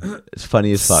fucking, it's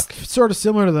funny as fuck. Sort of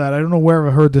similar to that. I don't know where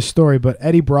I heard this story, but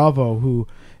Eddie Bravo, who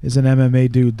is an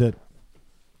MMA dude that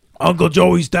Uncle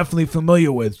Joey's definitely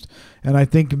familiar with, and I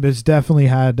think has definitely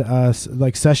had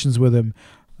like sessions with him.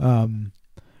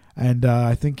 And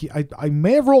I think I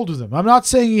may have rolled with him. I'm not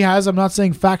saying he has. I'm not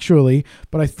saying factually,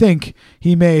 but I think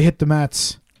he may have hit the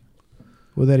mats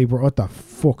with Eddie. What the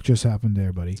fuck just happened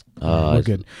there, buddy? We're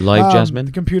good. Live Jasmine?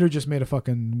 The computer just made a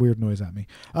fucking weird noise at me.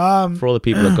 For all the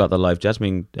people that got the Live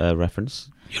Jasmine reference,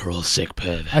 you're all sick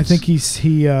perverts. I think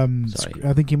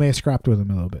I think he may have scrapped with him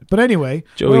a little bit. But anyway,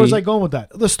 where was I going with that?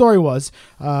 The story was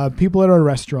people at a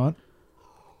restaurant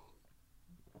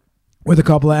with a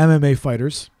couple of MMA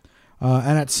fighters.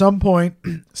 And at some point,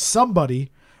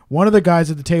 one of the guys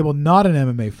at the table, not an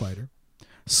MMA fighter,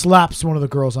 slaps one of the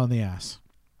girls on the ass.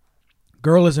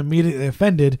 Girl is immediately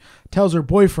offended, tells her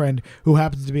boyfriend, who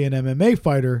happens to be an MMA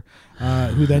fighter,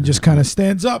 who then just kind of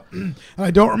stands up. And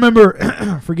I don't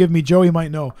remember, forgive me, Joey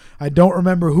might know, I don't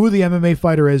remember who the MMA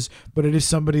fighter is, but it is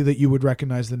somebody that you would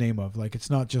recognize the name of. Like, it's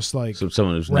not just like... So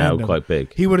someone who's random. now quite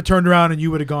big. He would have turned around and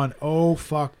you would have gone, oh,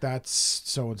 fuck, that's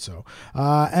so-and-so.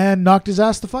 And knocked his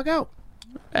ass the fuck out.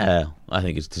 I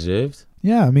think it's deserved.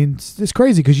 Yeah, I mean, it's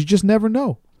crazy because you just never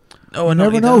know. Oh, you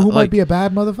never know who might be a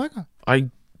bad motherfucker.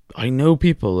 I know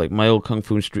people, like my old Kung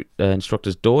Fu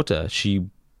instructor's daughter, she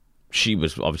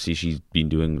was, obviously she's been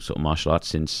doing sort of martial arts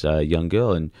since a young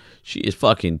girl, and she is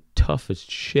fucking tough as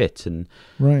shit, and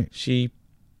right.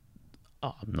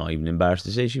 I'm not even embarrassed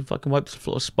to say, she fucking wipes the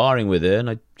floor sparring with her,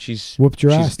 and she's whooped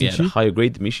your ass, did she? Higher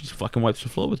grade than me, she just fucking wipes the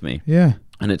floor with me. Yeah.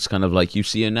 And it's kind of like, you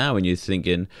see her now and you're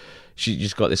thinking, she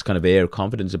just got this kind of air of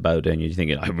confidence about her, and you're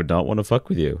thinking, I would not want to fuck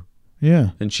with you.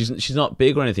 Yeah. And she's not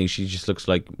big or anything. She just looks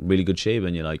like really good shape,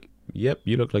 and you're like, yep,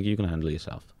 you look like you can handle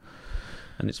yourself.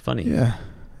 And it's funny. Yeah.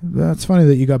 That's funny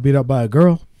that you got beat up by a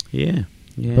girl. Yeah.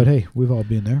 But hey, we've all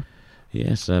been there.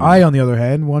 Yes. I, on the other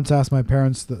hand, once asked my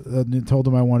parents, told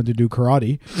them I wanted to do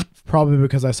karate, probably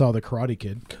because I saw the Karate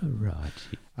Kid.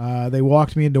 Karate. They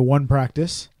walked me into one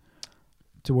practice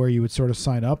to where you would sort of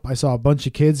sign up. I saw a bunch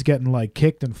of kids getting like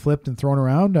kicked and flipped and thrown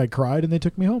around. I cried and they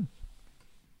took me home.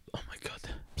 Oh my God.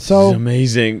 So this is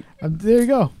amazing. There you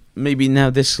go. Maybe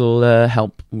now this will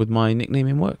help with my nickname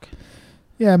in work.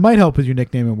 Yeah, it might help with your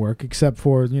nickname in work, except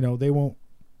for, they won't.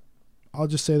 I'll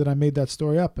just say that I made that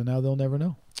story up, and now they'll never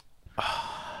know.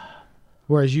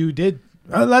 Whereas you did.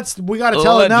 We got to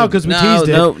tell it now because we teased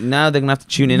it. No, now they're going to have to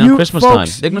tune in on Christmas time.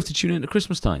 They're going to have to tune in at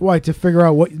Christmas time. Why? To figure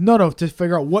out what... No, to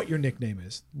figure out what your nickname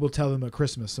is. We'll tell them at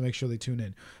Christmas to make sure they tune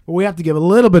in. But we have to give a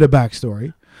little bit of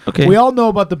backstory. Okay. We all know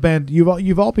about the band.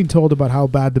 You've all been told about how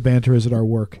bad the banter is at our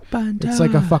work. Banter. It's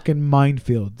like a fucking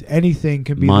minefield. Anything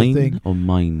can be the thing. Or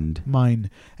mind?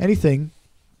 Mine. Anything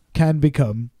can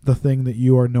become the thing that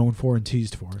you are known for and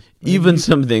teased for. Even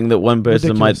something that one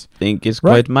person might Ridiculous. think is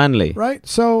Right. quite manly. Right?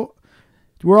 So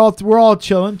we're all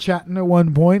chilling, chatting at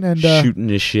one point, and Shooting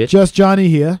his shit. just Johnny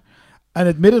here. And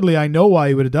admittedly, I know why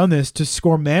he would have done this, to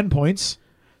score man points.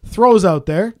 Throws out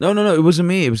there. No, it wasn't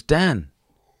me. It was Dan.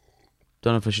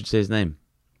 Don't know if I should say his name.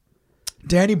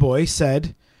 Danny Boy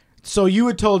said, so you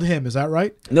had told him, is that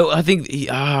right? No, I think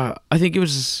it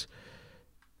was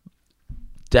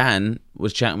Dan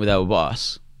was chatting with our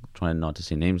boss, trying not to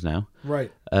say names now,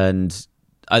 Right. and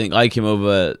I think I came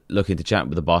over looking to chat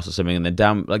with the boss or something, and then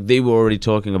Dan, like, they were already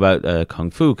talking about kung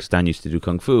fu, because Dan used to do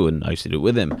kung fu and I used to do it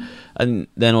with him, and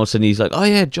then all of a sudden he's like, oh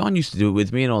yeah, John used to do it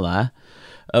with me and all that.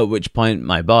 At which point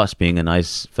my boss, being a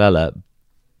nice fella,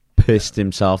 pissed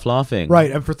himself laughing.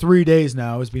 Right, and for 3 days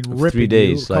now has been ripping 3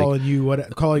 days, you, like-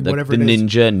 calling Like whatever the it is.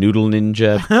 ninja, noodle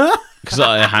ninja. Because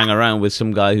I hang around with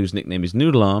some guy whose nickname is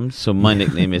Noodle Arms, so my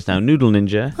nickname is now Noodle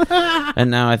Ninja, and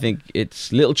now I think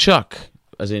it's Little Chuck,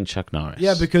 as in Chuck Norris.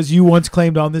 Yeah, because you once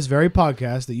claimed on this very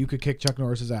podcast that you could kick Chuck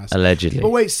Norris's ass. Allegedly.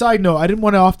 But wait, side note, I didn't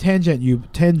want to off tangent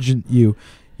you.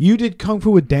 You did kung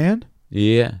fu with Dan?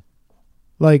 Yeah.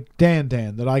 Like Dan,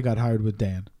 that I got hired with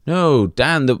Dan. No,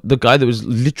 Dan, the guy that was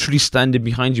literally standing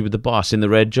behind you with the boss in the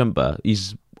red jumper,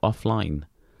 he's offline.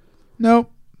 No,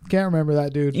 can't remember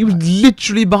that dude. He was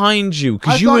literally behind you I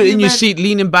because you thought were you in your meant- seat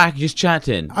leaning back just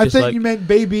chatting. I just think like, you meant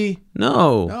baby.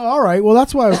 No. Oh, all right. Well,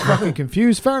 that's why I was fucking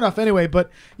confused. Fair enough. Anyway, but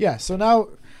yeah.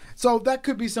 So that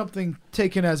could be something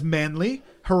taken as manly,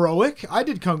 heroic. I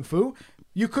did kung fu.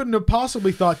 You couldn't have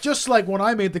possibly thought, just like when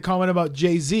I made the comment about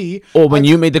Jay-Z. Or when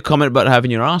you made the comment about having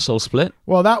your arsehole split.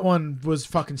 Well, that one was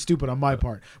fucking stupid on my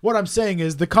part. What I'm saying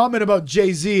is the comment about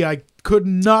Jay-Z I could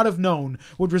not have known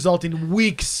would result in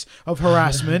weeks of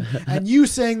harassment. And you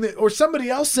saying that, or somebody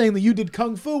else saying that you did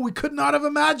kung fu, we could not have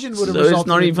imagined would have So resulted it's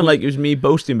not in even weeks. like it was me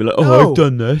boasting, but like, oh, No. I've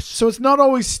done this. So it's not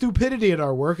always stupidity at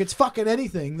our work. It's fucking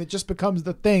anything that just becomes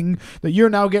the thing that you're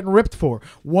now getting ripped for.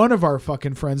 One of our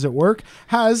fucking friends at work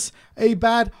has a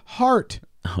bad heart.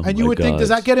 Oh And you my would think, God. does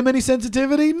that get him any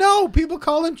sensitivity? No, people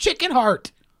call him chicken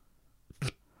heart.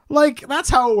 Like, that's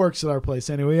how it works at our place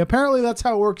anyway. Apparently that's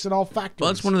how it works in all factories.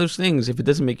 Well, it's one of those things. If it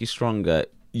doesn't make you stronger,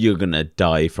 you're gonna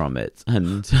die from it.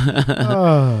 And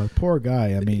Oh, poor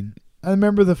guy. I mean, I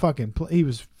remember the fucking... he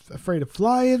was afraid of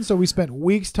flying, so we spent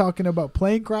weeks talking about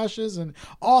plane crashes and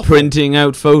awful. printing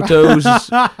out photos,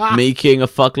 making a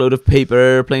fuckload of paper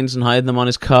airplanes and hiding them on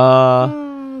his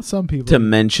car. Some people... To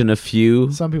mention a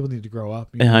few. Some people need to grow up.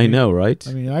 you Yeah, what I mean? know, right?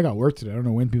 I mean, I got work to do. I don't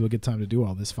know when people get time to do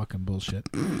all this fucking bullshit.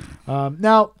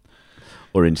 Now,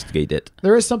 Or instigate it.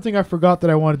 there is something I forgot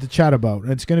that I wanted to chat about,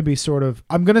 and it's going to be sort of...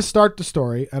 I'm going to start the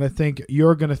story, and I think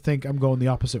you're going to think I'm going the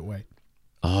opposite way.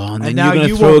 Oh, and And then now you're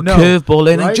you gonna throw a won't know,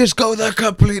 curveball in right? and just go the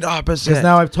complete opposite. Because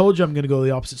now I've told you I'm going to go the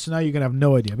opposite, so now you're going to have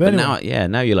no idea. But But anyway,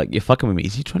 now you're like, you're fucking with me.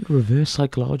 Is he trying to reverse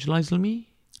psychologize me?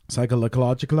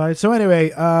 psychologicalized. So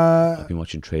anyway, I've been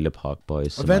watching Trailer Park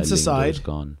Boys. So Events my lingo's aside.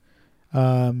 gone.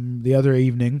 the other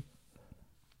evening,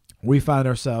 we found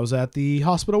ourselves at the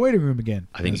hospital waiting room again.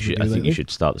 I think as you we should. do I think you lately. should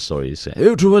start the story. And say,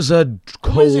 it was a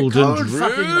cold cold and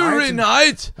fucking dreary night.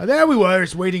 night. And there we were,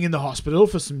 just waiting in the hospital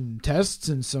for some tests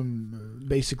and some,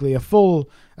 basically a full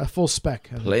spec.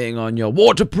 Playing on your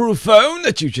waterproof phone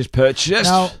that you just purchased.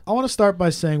 Now, I want to start by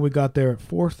saying we got there at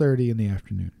 4:30 in the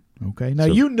afternoon. Okay, now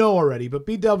So- you know already, but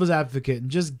be devil's advocate and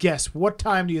just guess, what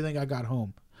time do you think I got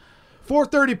home?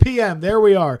 4:30 p.m. There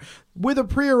we are, with a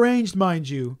prearranged, mind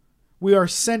you. We are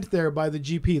sent there by the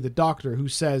GP, the doctor, who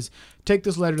says, "Take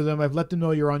this letter to them. I've let them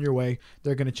know you're on your way.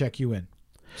 They're going to check you in."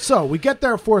 So we get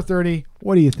there at 4:30.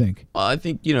 What do you think? I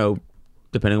think,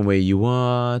 depending on where you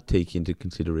are, take into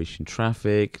consideration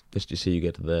traffic. Let's just say you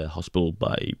get to the hospital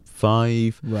by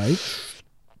 5. Right.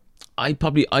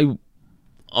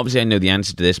 Obviously I know the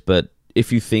answer to this, but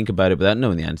if you think about it without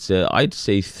knowing the answer, I'd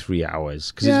say 3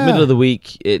 hours. Because Yeah. it's middle of the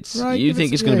week. Right, You give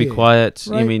think it it's some- going to yeah, be quiet.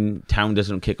 right. I mean, town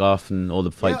doesn't kick off and all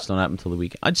the fights Yeah. don't happen until the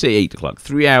weekend. I'd say 8 o'clock.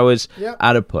 3 hours Yep.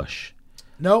 at a push.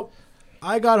 Nope.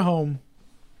 I got home.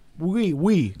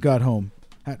 We got home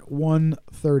at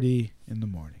 1:30 in the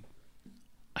morning.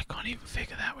 I can't even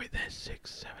figure that way. There's 6,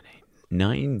 7, 8,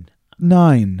 9.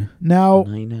 9. Now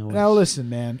 9 hours. Now listen,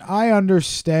 man, I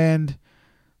understand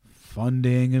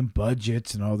funding and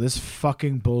budgets and all this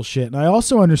fucking bullshit. And I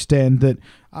also understand that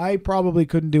I probably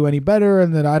couldn't do any better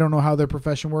and that I don't know how their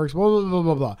profession works, blah, blah, blah,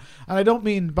 blah, blah. And I don't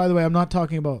mean, by the way, I'm not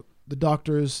talking about the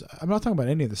doctors. I'm not talking about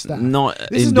any of the staff. Not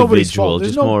This is nobody's individual, fault.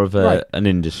 There's just no- more of right. an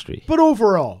industry. But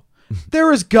overall,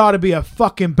 there has got to be a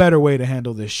fucking better way to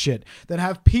handle this shit than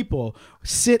have people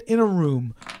sit in a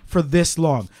room for this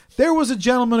long. There was a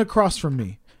gentleman across from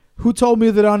me who told me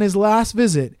that on his last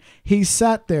visit, he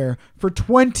sat there for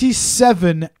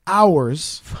 27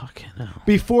 hours Fucking hell.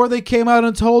 before they came out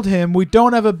and told him, we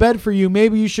don't have a bed for you.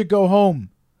 Maybe you should go home.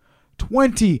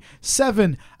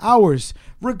 27 hours.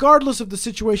 Regardless of the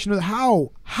situation,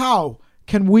 how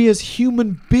can we as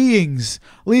human beings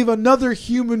leave another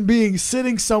human being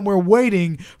sitting somewhere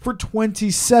waiting for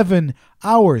 27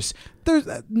 hours?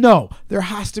 There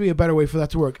has to be a better way for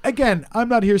that to work. Again, I'm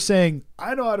not here saying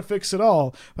I know how to fix it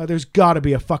all, but there's got to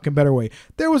be a fucking better way.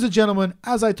 There was a gentleman,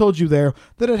 as I told you there,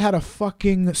 that had a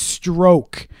fucking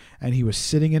stroke, and he was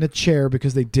sitting in a chair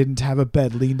because they didn't have a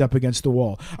bed leaned up against the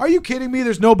wall. Are you kidding me?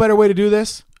 There's no better way to do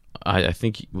this? I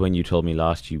think when you told me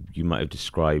last, you might have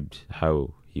described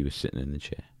how he was sitting in the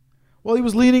chair. Well, he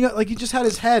was leaning up, like he just had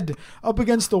his head up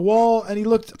against the wall, and he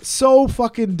looked so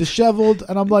fucking disheveled.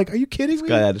 And I'm like, are you kidding me? This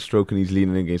guy had a stroke and he's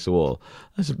leaning against the wall.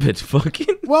 That's a bit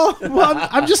fucking... Well,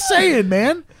 I'm just saying,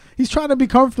 man. He's trying to be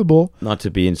comfortable. Not to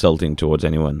be insulting towards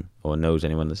anyone or knows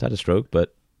anyone that's had a stroke,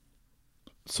 but...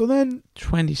 So then...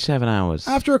 27 hours.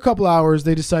 After a couple hours,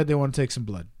 they decide they want to take some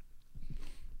blood.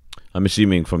 I'm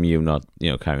assuming from you not,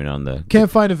 carrying on the... Can't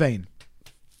find a vein.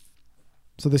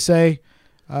 So they say,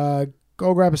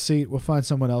 go grab a seat. We'll find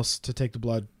someone else to take the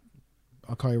blood.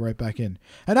 I'll call you right back in.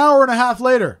 An hour and a half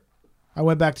later, I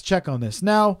went back to check on this.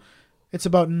 Now, it's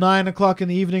about 9 o'clock in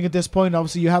the evening at this point.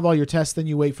 Obviously, you have all your tests. Then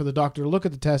you wait for the doctor to look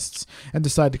at the tests and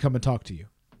decide to come and talk to you,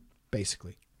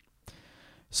 basically.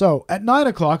 So, at 9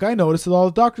 o'clock, I noticed that all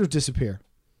the doctors disappear.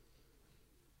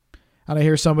 And I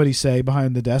hear somebody say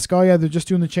behind the desk, oh, yeah, they're just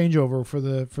doing the changeover for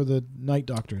the night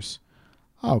doctors.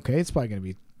 Oh, okay, it's probably going to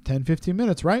be 10, 15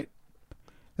 minutes, right?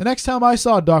 The next time I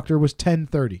saw a doctor was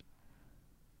 10:30.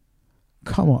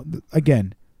 Come on.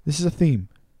 Again, this is a theme.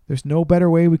 There's no better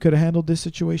way we could have handled this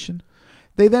situation.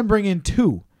 They then bring in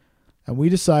 2, and we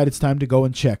decide it's time to go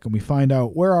and check, and we find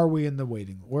out where are we in the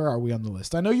waiting? Where are we on the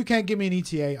list? I know you can't give me an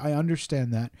ETA. I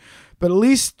understand that. But at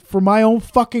least for my own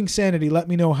fucking sanity, let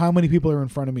me know how many people are in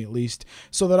front of me at least,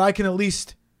 so that I can at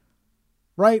least...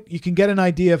 Right? You can get an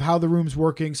idea of how the room's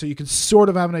working, so you can sort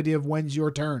of have an idea of when's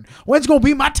your turn. When's going to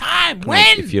be my time? When?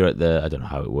 Like if you're at the, I don't know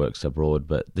how it works abroad,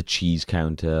 but the cheese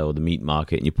counter or the meat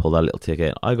market and you pull that little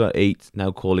ticket, I got 8,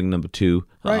 now calling number 2.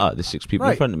 Right. There's 6 people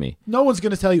in front of me. No one's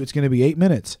going to tell you it's going to be 8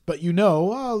 minutes, but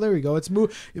there we go. It's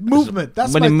movement.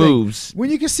 That's when my it thing. moves.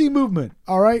 When you can see movement.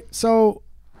 All right? So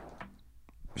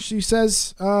she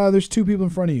says there's 2 people in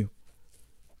front of you.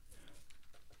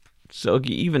 So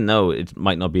even though it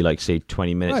might not be like, say,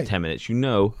 20 minutes, Right. 10 minutes,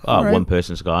 right. one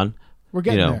person's gone. We're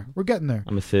getting there. We're getting there.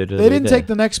 I'm a third of the They way didn't there. take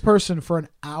the next person for an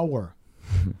hour.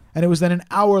 And it was then an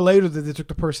hour later that they took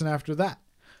the person after that.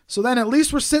 So then at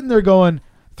least we're sitting there going,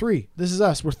 3, this is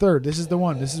us. We're 3rd. This is the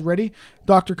one. This is ready.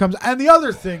 Doctor comes. And the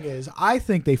other thing is, I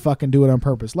think they fucking do it on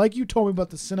purpose. Like you told me about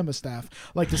the cinema staff,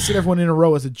 like to sit everyone in a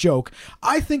row as a joke.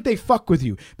 I think they fuck with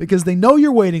you because they know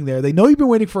you're waiting there. They know you've been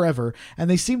waiting forever. And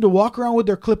they seem to walk around with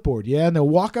their clipboard. Yeah. And they'll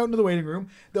walk out into the waiting room.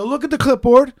 They'll look at the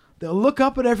clipboard. They'll look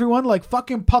up at everyone like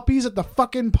fucking puppies at the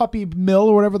fucking puppy mill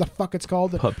or whatever the fuck it's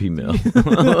called. Puppy mill.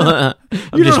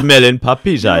 I'm just milling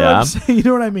puppies, I am. You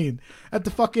know what I mean? At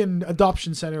the fucking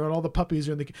adoption center and all the puppies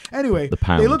are in the... Anyway,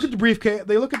 pound. they look at the briefcase,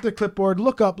 they look at the clipboard,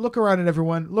 look up, look around at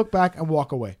everyone, look back, and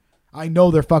walk away. I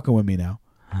know they're fucking with me now.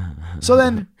 So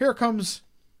then, here comes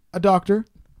a doctor.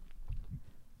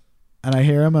 And I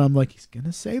hear him, and I'm like, he's going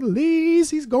to say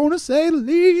Lee's. He's going to say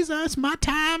Lee's. That's my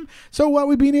time. So what,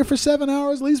 we've been here for 7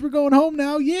 hours? Lee's, we're going home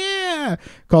now? Yeah.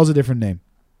 Calls a different name.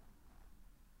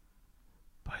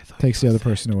 Takes the other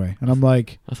person away. And I'm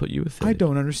like, I thought you were 30. I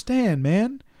don't understand,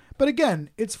 man. But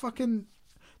again, it's fucking...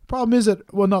 The problem is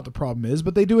that... Well, not the problem is,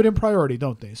 but they do it in priority,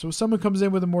 don't they? So if someone comes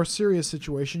in with a more serious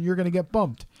situation, you're going to get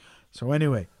bumped. So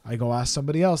anyway, I go ask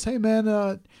somebody else, hey,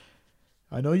 man,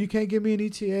 I know you can't give me an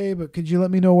ETA, but could you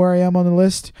let me know where I am on the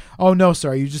list? Oh, no,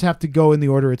 sorry. You just have to go in the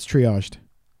order it's triaged.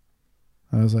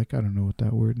 I was like, I don't know what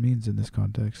that word means in this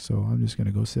context, so I'm just going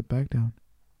to go sit back down.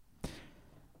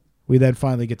 We then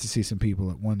finally get to see some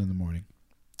people at 1 a.m.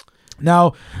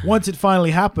 Now, once it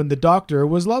finally happened, the doctor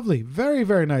was lovely. Very,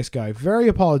 very nice guy. Very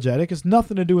apologetic. It's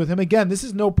nothing to do with him. Again, this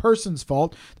is no person's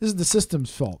fault. This is the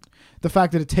system's fault. The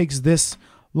fact that it takes this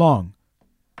long.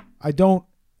 I don't...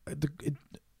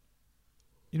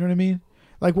 You know what I mean?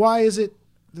 Like, why is it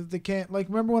that they can't... Like,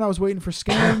 remember when I was waiting for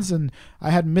scans and I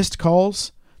had missed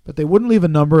calls, but they wouldn't leave a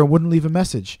number and wouldn't leave a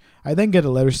message. I then get a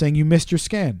letter saying you missed your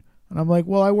scan. And I'm like,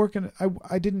 well,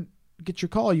 I didn't get your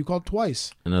call. You called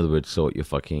twice. In other words, sort your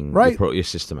fucking... Right. Your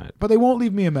system out. But they won't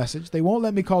leave me a message. They won't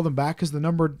let me call them back because the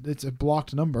number, it's a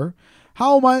blocked number.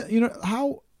 How am I...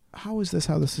 How is this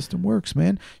how the system works,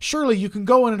 man? Surely you can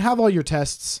go in and have all your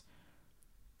tests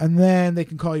and then they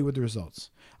can call you with the results.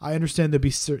 I understand there'll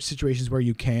be situations where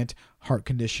you can't, heart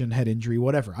condition, head injury,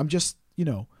 whatever. I'm just,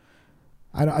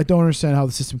 I don't understand how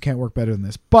the system can't work better than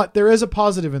this. But there is a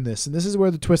positive in this, and this is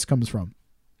where the twist comes from.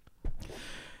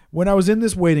 When I was in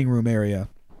this waiting room area,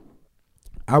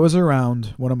 I was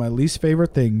around one of my least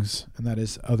favorite things, and that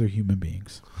is other human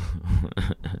beings.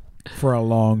 For a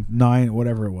long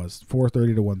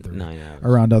 4:30 to 1:30. 9 hours.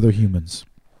 Around other humans.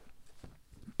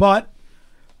 But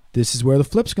this is where the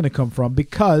flip's going to come from,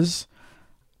 because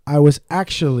I was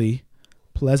actually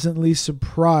pleasantly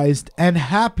surprised and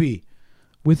happy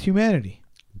with humanity.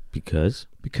 Because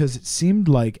it seemed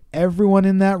like everyone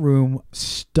in that room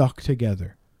stuck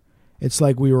together. It's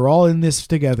like we were all in this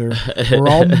together. We're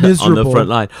all miserable. On the front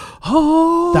line.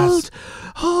 Hold!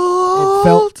 It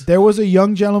felt, there was a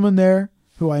young gentleman there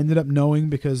who I ended up knowing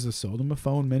because I sold him a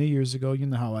phone many years ago. You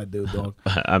know how I do, dog.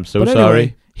 I'm so But sorry.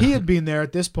 anyway, he had been there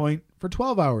at this point for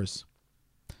 12 hours.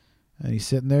 And he's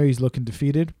sitting there. He's looking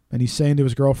defeated. And he's saying to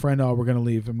his girlfriend, oh, we're going to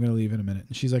leave. I'm going to leave in a minute.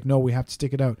 And she's like, no, we have to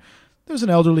stick it out. There's an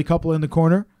elderly couple in the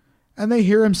corner. And they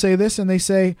hear him say this. And they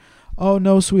say, oh,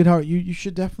 no, sweetheart, you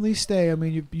should definitely stay. I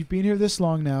mean, you've been here this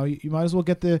long now. You might as well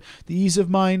get the ease of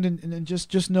mind and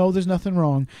just know there's nothing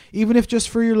wrong. Even if just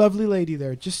for your lovely lady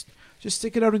there. Just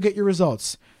stick it out and get your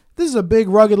results. This is a big,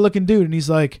 rugged-looking dude. And he's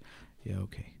like, yeah,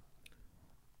 okay.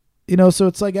 So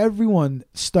it's like everyone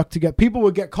stuck together. People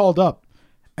would get called up.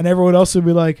 And everyone else would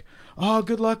be like, oh,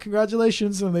 good luck,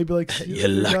 congratulations. And they'd be like, you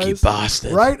lucky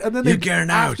bastard. Right? And then You're getting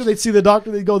out. after they'd see the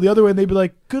doctor, they'd go the other way and they'd be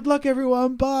like, good luck,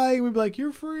 everyone, bye. And we'd be like,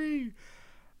 you're free.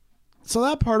 So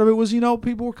that part of it was,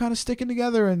 people were kind of sticking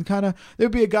together and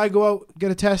there'd be a guy go out,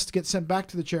 get a test, get sent back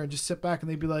to the chair and just sit back, and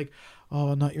they'd be like,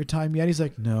 oh, not your time yet. He's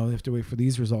like, no, they have to wait for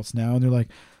these results now. And they're like,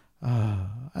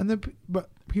 but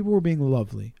people were being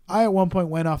lovely. I at one point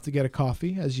went off to get a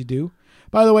coffee, as you do.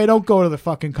 By the way, don't go to the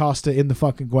fucking Costa in the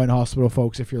fucking Gwent Hospital,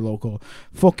 folks, if you're local.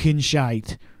 Fucking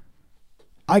shite.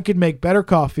 I could make better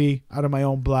coffee out of my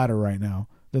own bladder right now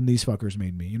than these fuckers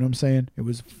made me. You know what I'm saying? It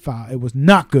was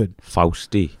not good.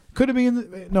 Fausty. Could have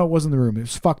been no, it wasn't in the room. It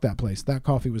was fuck that place. That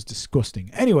coffee was disgusting.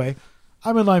 Anyway,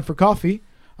 I'm in line for coffee.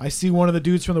 I see one of the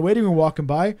dudes from the waiting room walking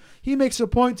by. He makes a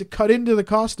point to cut into the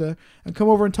Costa and come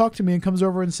over and talk to me, and comes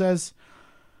over and says,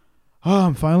 oh,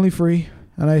 I'm finally free.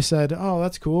 And I said, oh,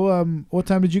 that's cool. What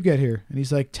time did you get here? And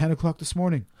he's like, 10 o'clock this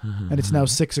morning. And it's now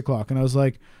 6 o'clock. And I was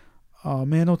like, oh,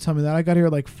 man, don't tell me that. I got here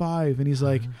at like 5. And he's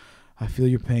like, I feel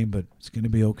your pain, but it's going to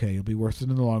be okay. It'll be worth it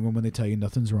in the long run when they tell you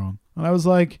nothing's wrong. And I was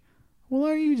like, well,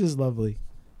 are you just lovely?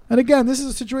 And again, this is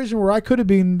a situation where I could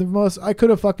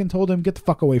have fucking told him, get the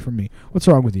fuck away from me. What's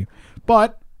wrong with you?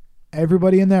 But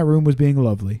everybody in that room was being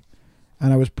lovely.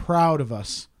 And I was proud of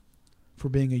us for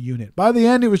being a unit. By the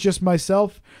end, it was just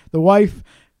myself, the wife,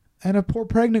 and a poor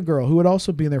pregnant girl who had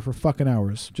also been there for fucking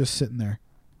hours, just sitting there.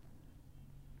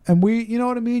 And we, you know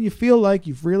what I mean? You feel like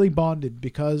you've really bonded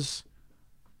because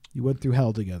you went through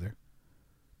hell together.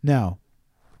 Now,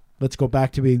 let's go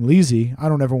back to being lazy. I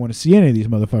don't ever want to see any of these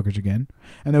motherfuckers again.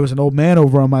 And there was an old man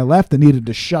over on my left that needed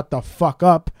to shut the fuck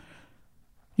up.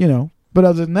 But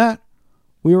other than that,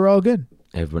 we were all good.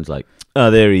 Everyone's like, oh,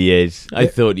 there he is. I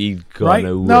thought he'd gone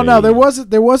away. No,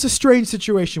 there was a strange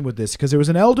situation with this, because there was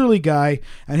an elderly guy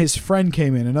and his friend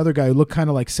came in, another guy who looked kind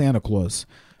of like Santa Claus,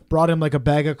 brought him like a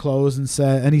bag of clothes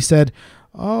and he said,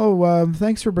 oh,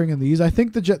 thanks for bringing these. I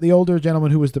think the older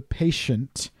gentleman who was the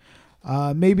patient,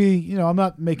 maybe, I'm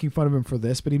not making fun of him for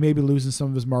this, but he may be losing some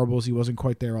of his marbles. He wasn't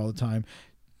quite there all the time.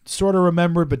 Sort of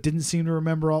remembered, but didn't seem to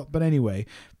remember all. But anyway,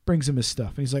 brings him his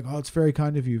stuff. And he's like, oh, it's very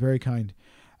kind of you, very kind.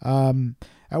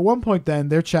 At one point then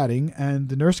they're chatting and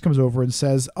the nurse comes over and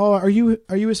says, oh, are you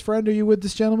his friend? Are you with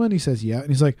this gentleman? He says, yeah. And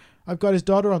he's like, I've got his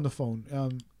daughter on the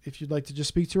phone. If you'd like to just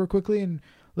speak to her quickly and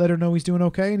let her know he's doing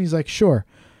okay. And he's like, sure.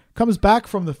 Comes back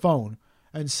from the phone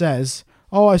and says,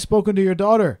 oh, I've spoken to your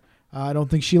daughter. I don't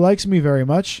think she likes me very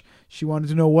much. She wanted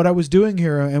to know what I was doing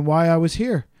here and why I was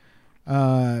here,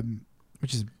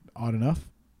 which is odd enough.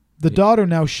 The daughter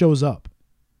now shows up.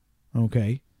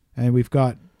 Okay. And we've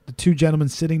got the two gentlemen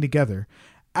sitting together.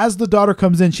 As the daughter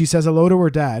comes in, she says hello to her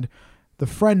dad. The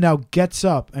friend now gets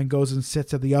up and goes and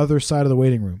sits at the other side of the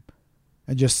waiting room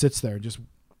and just sits there, just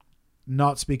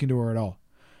not speaking to her at all.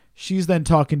 She's then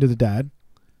talking to the dad,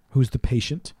 who's the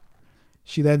patient.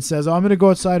 She then says, oh, I'm going to go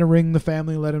outside and ring the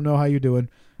family and let him know how you're doing.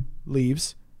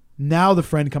 Leaves. Now the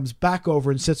friend comes back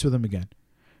over and sits with him again.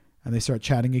 And they start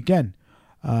chatting again.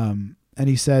 And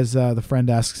he says, the friend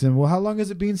asks him, well, how long has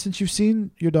it been since you've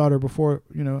seen your daughter before,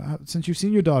 since you've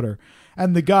seen your daughter?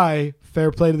 And the guy,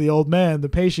 fair play to the old man, the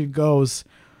patient goes,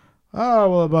 oh,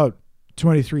 well, about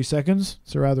 23 seconds.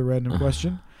 It's a rather random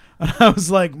question. And I was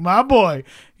like, my boy.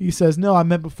 He says, no, I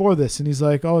meant before this. And he's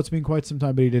like, oh, it's been quite some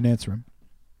time, but he didn't answer him.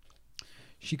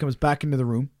 She comes back into the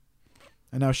room,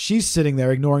 and now she's sitting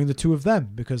there ignoring the two of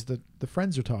them because the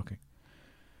friends are talking.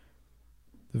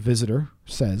 The visitor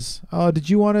says, did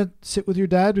you want to sit with your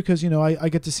dad? Because, I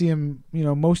get to see him,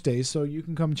 most days, so you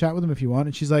can come chat with him if you want.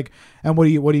 And she's like, and what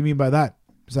do you mean by that?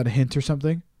 Is that a hint or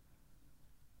something?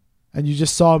 And you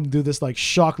just saw him do this like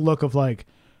shocked look of like,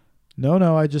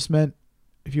 no, I just meant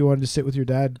if you wanted to sit with your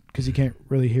dad because he can't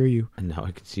really hear you. And now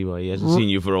I can see why he hasn't seen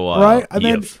you for a while. Right? And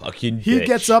then fucking he bitch.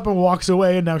 gets up and walks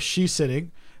away, and now she's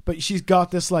sitting. But she's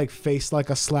got this like face, like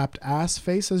a slapped ass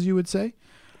face, as you would say,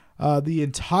 the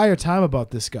entire time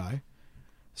about this guy.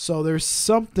 So there's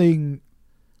something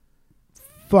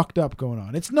fucked up going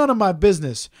on. It's none of my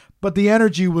business, but the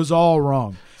energy was all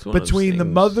wrong between the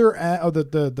mother and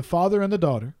the father and the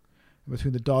daughter.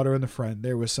 Between the daughter and the friend,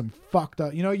 there was some fucked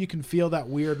up. You can feel that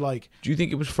weird like. Do you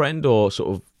think it was friend or sort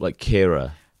of like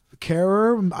carer?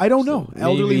 Carer? I don't know. So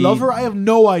Elderly maybe- lover? I have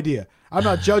no idea. I'm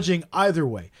not judging either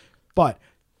way, but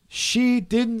she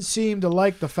didn't seem to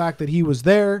like the fact that he was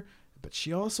there. But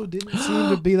she also didn't seem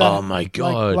to be that. Oh my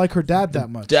God. like her dad that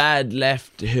much. Dad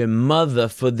left her mother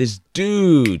for this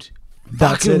dude.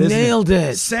 That's Fucking it, isn't nailed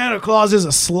it. Santa Claus is a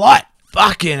slut.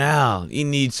 Fucking hell. He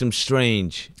needs some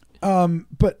strange.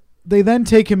 But they then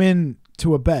take him in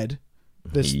to a bed.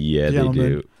 This gentleman. They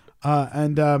do.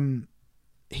 And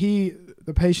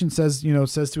the patient says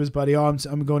to his buddy,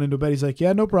 I'm going into bed. He's like,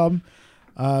 yeah, no problem.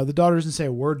 The daughter doesn't say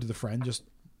a word to the friend, just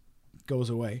goes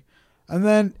away. And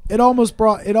then it almost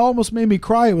made me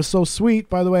cry. It was so sweet.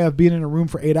 By the way, I've been in a room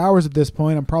for 8 hours at this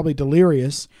point. I'm probably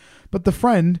delirious. But the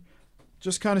friend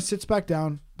just kind of sits back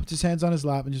down, puts his hands on his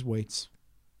lap, and just waits.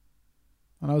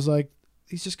 And I was like,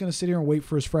 he's just going to sit here and wait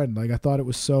for his friend. Like, I thought it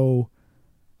was so...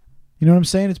 You know what I'm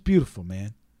saying? It's beautiful,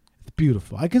 man. It's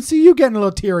beautiful. I can see you getting a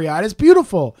little teary-eyed. It's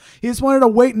beautiful. He just wanted to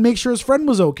wait and make sure his friend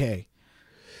was okay.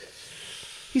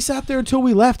 He sat there until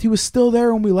we left. He was still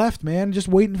there when we left, man, just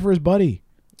waiting for his buddy.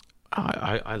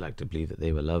 I like to believe that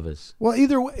they were lovers. Well,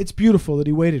 either way, it's beautiful that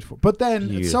he waited for. But then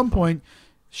Beautiful. at some point,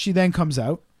 she then comes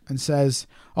out and says,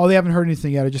 "Oh, they haven't heard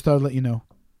anything yet. I just thought I'd let you know."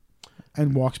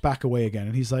 And walks back away again.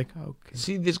 And he's like, "Okay."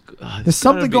 See, There's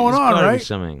something going on, right?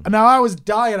 Something. Now I was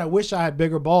dying. I wish I had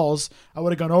bigger balls. I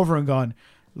would have gone over and gone,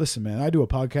 "Listen, man, I do a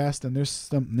podcast, and there's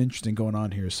something interesting going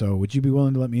on here. So would you be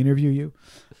willing to let me interview you?"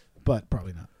 But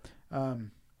probably not.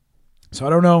 So I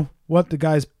don't know what it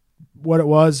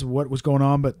was going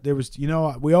on, but there was, you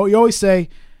always say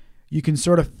you can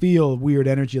sort of feel weird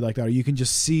energy like that, or you can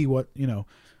just see there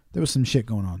was some shit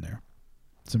going on there.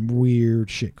 Some weird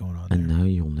shit going on there. And now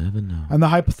you'll never know. And the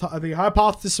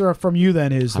hypothesis from you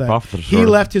then is that he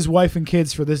left his wife and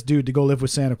kids for this dude to go live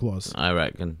with Santa Claus. I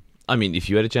reckon. I mean, if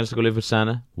you had a chance to go live with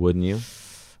Santa, wouldn't you?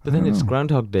 But then it's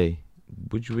Groundhog Day.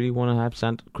 Would you really want to have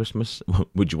Santa Christmas?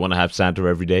 Would you want to have Santa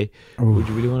every day? Would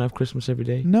you really want to have Christmas every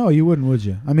day? No, you wouldn't, would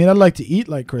you? I mean, I'd like to eat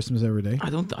like Christmas every day. I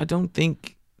don't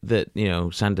think that,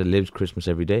 Santa lives Christmas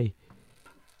every day.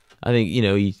 I think,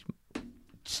 he's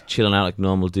chilling out like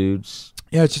normal dudes.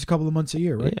 Yeah, it's just a couple of months a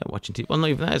year, right? Yeah, watching TV. Well, not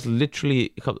even that. It's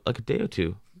literally like a day or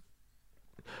two.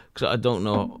 Because I don't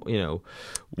know, where yeah,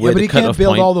 but the he can't cutoff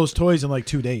build point. all those toys in like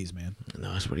 2 days, man.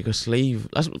 No, that's what you got slave.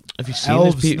 Have you seen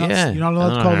Elves, this people? not- Yeah, you're not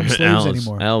allowed to call them slaves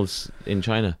anymore. Elves in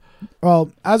China.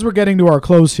 Well, as we're getting to our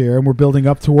close here and we're building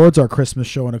up towards our Christmas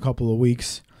show in a couple of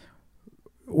weeks,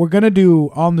 we're going to do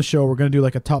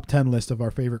like a top 10 list of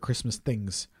our favorite Christmas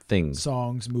things.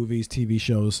 Songs, movies, TV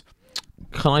shows.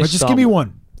 Can I But just give me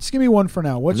one. Just give me one for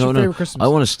now. What's your favorite Christmas? I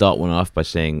want to start one off by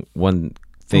saying one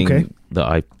thing that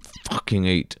I fucking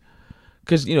hate.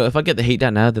 Because, if I get the hate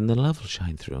out now, then the love will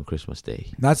shine through on Christmas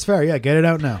Day. That's fair. Yeah, get it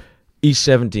out now.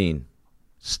 E17.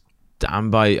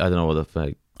 Stand by. I don't know what the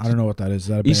fuck. I don't know what that is. Is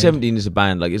that a band? E17 is a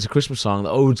band. Like, it's a Christmas song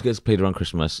that always gets played around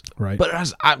Christmas. Right. But it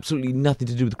has absolutely nothing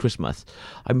to do with Christmas.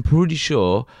 I'm pretty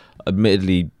sure,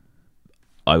 admittedly,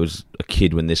 I was a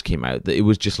kid when this came out, that it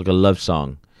was just like a love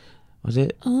song. Was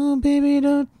it? Oh, baby,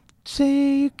 don't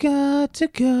say you got to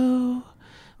go.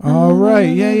 All right.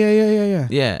 Yeah.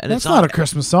 Yeah. And That's not a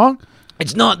Christmas song.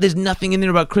 It's not. There's nothing in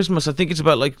there about Christmas. I think it's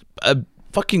about like a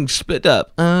fucking split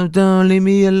up. Oh, don't leave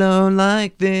me alone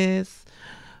like this.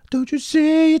 Don't you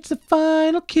see it's the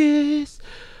final kiss?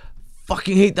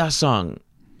 Fucking hate that song.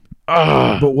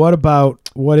 Ugh. But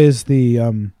what is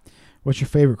the what's your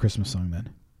favorite Christmas song then?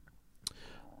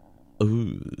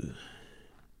 Ooh.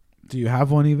 Do you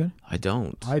have one even? I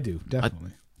don't. I do,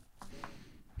 definitely.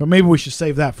 But maybe we should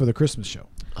save that for the Christmas show.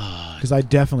 Because I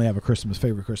definitely have a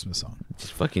favorite Christmas song.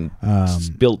 Just fucking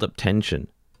built up tension.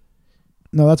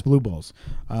 No, that's Blue Balls.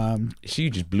 So you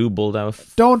just blue balled out.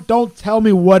 Don't tell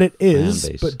me what it is,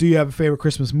 Fan base. but do you have a favorite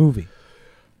Christmas movie?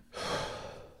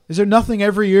 Is there nothing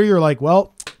every year you're like,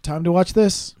 well, time to watch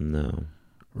this? No.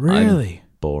 Really?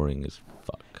 Boring as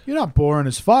fuck. You're not boring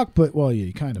as fuck, but well, yeah,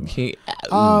 you kind of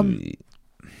are.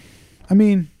 I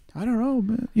mean, I don't know,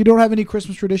 man. You don't have any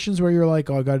Christmas traditions where you're like,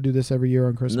 oh, I got to do this every year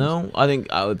on Christmas? No, I think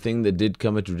a thing that did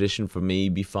come a tradition for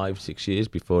maybe 5-6 years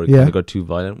before it Yeah. kind of got too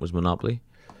violent was Monopoly.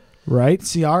 Right?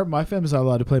 See, my family's not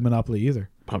allowed to play Monopoly either.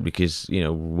 Probably because,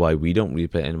 why we don't really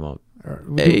play it anymore.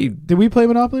 Hey. Did we play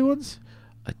Monopoly once?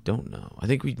 I don't know. I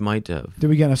think we might have. Did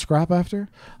we get in a scrap after?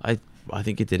 I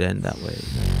think it did end that way.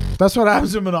 That's what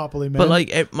happens in Monopoly, man. But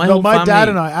like my whole my family, dad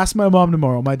and I, ask my mom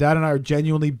tomorrow, my dad and I are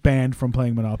genuinely banned from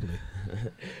playing Monopoly.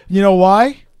 You know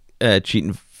why?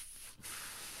 cheating.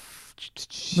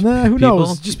 Nah, who people?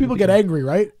 knows? Just people get angry,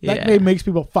 right? Yeah. That game makes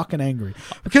people fucking angry.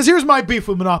 Because here's my beef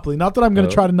with Monopoly. Not that I'm going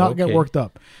to try to not get okay. worked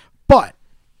up. But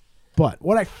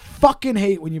what I fucking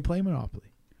hate when you play Monopoly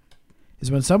is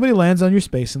when somebody lands on your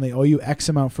space and they owe you X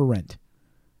amount for rent.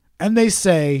 And they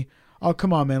say, oh,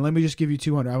 come on, man, let me just give you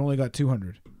 200. I've only got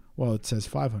 200. Well, it says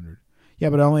 500. Yeah,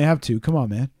 but I only have 2. Come on,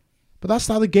 man. But that's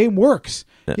not how the game works.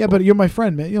 Yeah, but you're my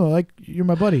friend, man. Like, you're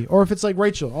my buddy. Or if it's like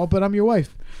Rachel, oh, but I'm your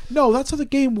wife. No, that's how the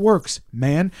game works,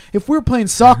 man. If we were playing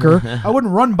soccer, I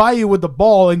wouldn't run by you with the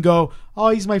ball and go, oh,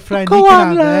 he's my friend. Go he can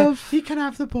on, have love. that. He can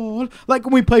have the ball. Like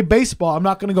when we play baseball, I'm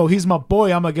not going to go, he's my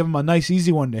boy. I'm going to give him a nice,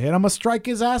 easy one to hit. I'm going to strike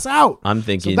his ass out. I'm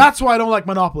thinking. So that's why I don't like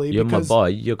Monopoly. You're my because boy.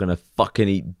 You're gonna fucking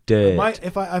eat dirt.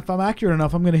 if I'm accurate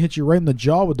enough, I'm going to hit you right in the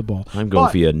jaw with the ball. I'm going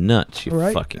But- for your nuts, you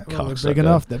Right? fucking Well, cocksucker. they're big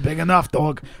enough. They're big enough,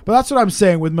 dog. But that's what I'm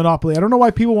saying with Monopoly. I don't know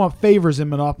why people want favors in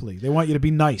Monopoly. They want you to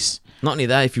be nice. Not only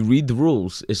that, if you read the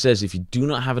rules, it says if you do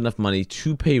not have enough money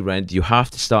to pay rent, you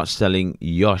have to start selling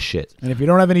your shit. And if you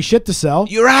don't have any shit to sell,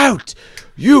 You're out.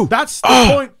 You. that's the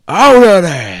point. Out of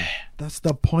there. That's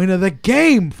the point of the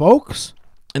game, folks.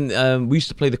 And we used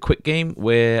to play the quick game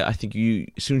where I think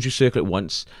as soon as you circle it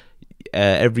once,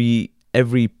 every I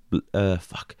was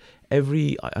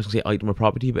gonna say item or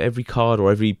property, but every card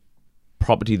or every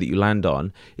property that you land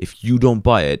on, if you don't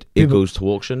buy it, it People- goes to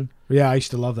auction. Yeah, I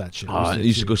used to love that shit. It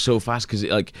used to go so fast because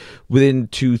like within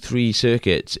 2-3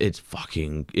 circuits, it's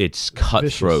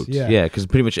cutthroat. Vicious, yeah. Yeah, because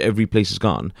pretty much every place is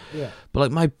gone. Yeah.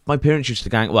 But like my parents used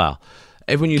to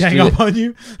everyone used Gang to up on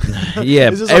you.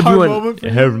 yeah, Is this a hard everyone moment for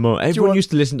you? everyone used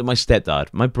to listen to my stepdad,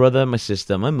 my brother, my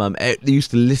sister, my mum. They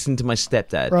used to listen to my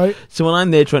stepdad. Right. So when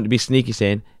I'm there trying to be sneaky,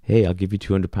 saying, "Hey, I'll give you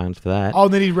 £200 for that." Oh,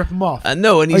 and then he'd rip them off.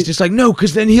 No, and he's just like, "No,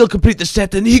 because then he'll complete the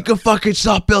set, and he can fucking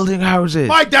stop building houses."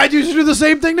 My dad used to do the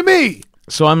same thing to me.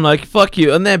 So I'm like, fuck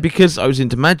you. And then because I was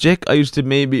into magic, I used to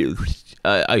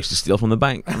I used to steal from the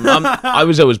bank. I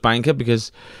was always banker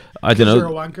because, I don't know. you're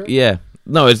a wanker? Yeah.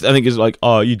 No, I think it's like,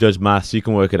 oh, he does maths, you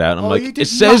can work it out. And I'm you like, did it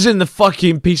says in the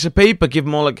fucking piece of paper, give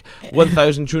him all like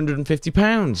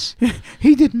 £1,250.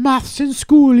 He did maths in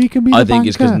school. He can be I think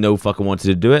it's because no fucking wanted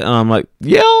to do it. And I'm like,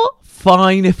 yeah,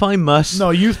 fine if I must. No,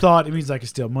 you thought it means I could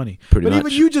steal money. Pretty but much.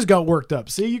 even you just got worked up.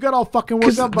 See, you got all fucking worked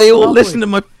Because up. they all listen to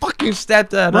my fucking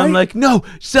stepdad. And I'm Right? like, no,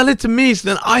 sell it to me so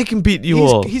then I can beat you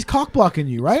all. He's cock blocking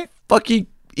you, right? He's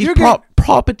You're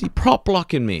prop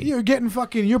blocking me. You're getting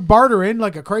fucking, you're bartering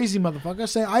like a crazy motherfucker.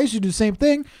 Saying I used to do the same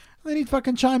thing. And then he'd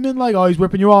fucking chime in like, oh, he's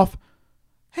ripping you off.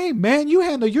 Hey, man, you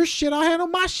handle your shit. I handle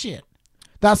my shit.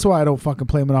 That's why I don't fucking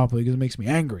play Monopoly, because it makes me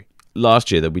angry. Last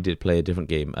year that we did play a different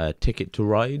game, Ticket to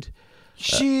Ride.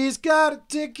 She's got a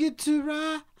ticket to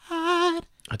ride.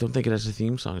 I don't think it has a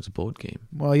theme song. It's a board game.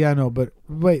 Well, yeah, no, but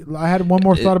wait, I had one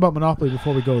more thought about Monopoly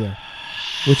before we go there,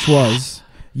 which was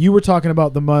you were talking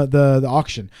about the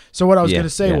auction. So what I was going to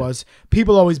say was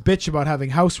people always bitch about having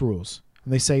house rules.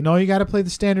 And they say, no, you got to play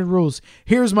the standard rules.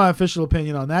 Here's my official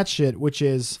opinion on that shit, which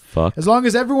is Fuck. as long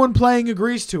as everyone playing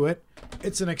agrees to it,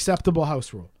 it's an acceptable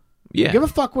house rule. Yeah. Give a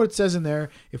fuck what it says in there.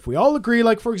 If we all agree,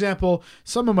 like, for example,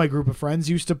 some of my group of friends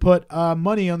used to put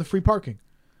money on the free parking.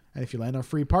 And if you land on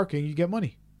free parking, you get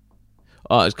money.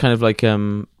 Oh, it's kind of like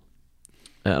a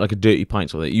dirty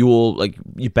pint or that. You all like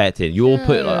you bet in. You all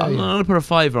put I'm gonna put a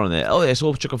 £5 on there. Oh yes,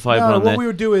 we'll chuck a £5 on What there. we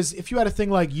would do is if you had a thing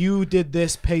like you did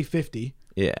this, pay 50,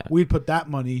 Yeah. we'd put that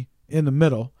money in the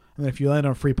middle. And then if you land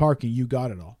on free parking, you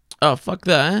got it all. Oh fuck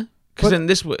that. But- Because then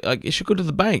this way, like, it should go to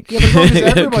the bank. Yeah, but as long as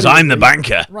everybody Because I'm the agrees-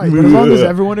 banker. Right, but as long as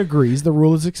everyone agrees, the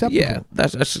rule is acceptable. Yeah,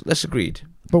 that's agreed.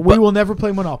 But we will never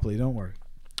play Monopoly, don't worry.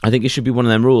 I think it should be one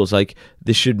of them rules. Like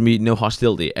there should be no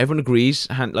hostility. Everyone agrees.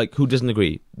 Like who doesn't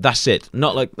agree? That's it.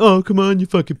 Not like, oh come on, you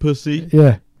fucking pussy.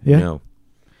 Yeah. Yeah. No.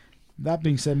 That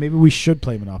being said, maybe we should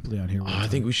play Monopoly on here. Oh, I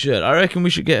think we should. I reckon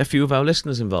we should get a few of our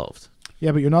listeners involved.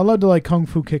 Yeah, but you're not allowed to like kung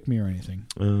fu kick me or anything.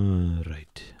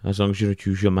 Right. As long as you don't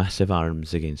use your massive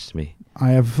arms against me. I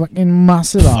have fucking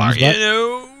massive arms.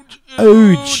 Fucking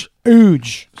but-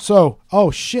 Ooge. So, oh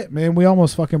shit, man, we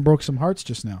almost fucking broke some hearts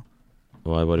just now.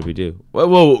 Why? What did we do?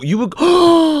 Whoa! You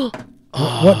were.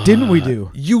 What didn't we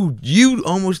do? You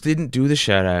almost didn't do the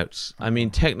shout outs. I mean,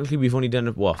 technically, we've only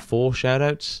done, 4 shout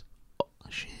outs?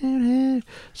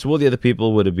 So all the other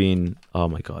people would have been, oh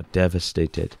my God,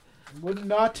 devastated.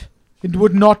 It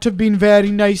would not have been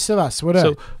very nice of us, would it?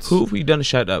 So who have we done a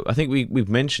shout out? I think we've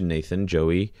mentioned Nathan,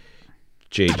 Joey,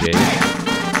 JJ.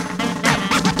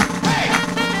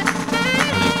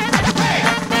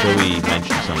 Joey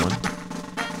mentioned someone.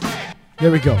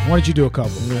 There we go. Why don't you do a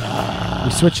couple?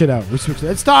 We switch it out.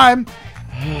 It's time.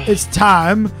 It's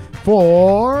time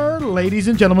for, ladies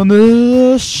and gentlemen,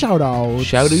 the shout-outs.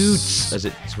 Shout-outs, as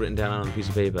it's written down on a piece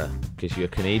of paper, in case you're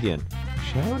Canadian.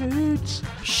 Shout-outs.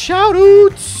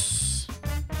 Shout-outs.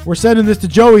 We're sending this to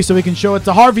Joey so we can show it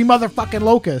to Harvey motherfucking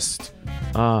Locust.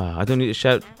 I don't need to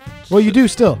shout. Well, you do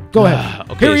still. Go ahead.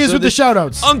 Okay, Here he is so with the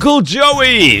shout-outs. Uncle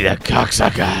Joey, the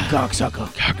cocksucker.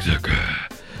 Cocksucker.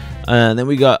 And then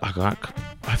we got,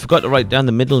 I forgot to write down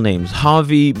the middle names.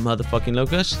 Harvey motherfucking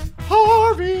Locust.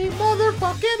 Harvey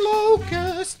motherfucking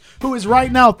Locust. Who is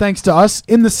right now, thanks to us,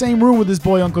 in the same room with his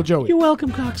boy Uncle Joey. You're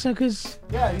welcome, cocksuckers.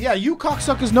 Yeah, you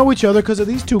cocksuckers know each other because of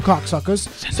these two cocksuckers.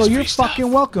 So you're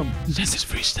fucking welcome. Send us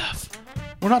free stuff.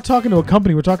 We're not talking to a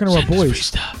company. We're talking to our boys. Free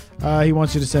stuff. He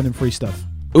wants you to send him free stuff.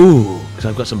 Ooh, because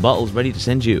I've got some bottles ready to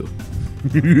send you.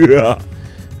 Yeah.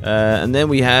 And then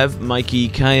we have Mikey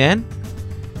Cayenne.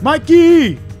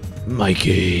 Mikey,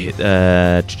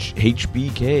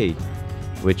 HBK.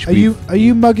 Which are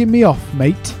you mugging me off,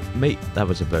 mate? Mate, that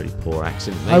was a very poor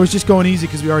accent, mate. I was just going easy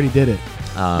because we already did it.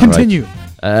 Continue.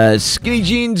 Right. Skinny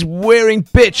jeans wearing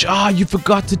bitch. You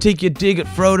forgot to take your dig at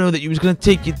Frodo. That you was going to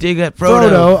take your dig at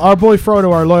Frodo. Our boy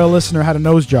Frodo, our loyal listener, had a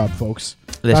nose job, folks.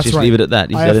 Let's just leave it at that.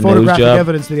 He's I got have a nose photographic job.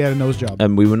 evidence that he had a nose job.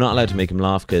 And we were not allowed to make him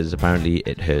laugh because apparently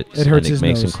it hurts. It hurts and his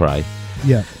makes nose. him cry.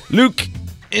 Yeah. Luke,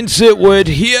 insert word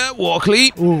here,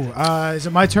 Walkley. Ooh, is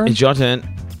it my turn? It's your turn.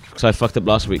 Because I fucked up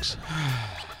last week's.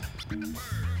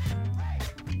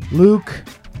 Luke.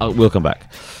 We'll come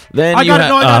back. Then I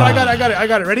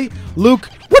got it. Ready? Luke,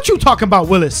 what you talking about,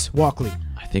 Willis Walkley?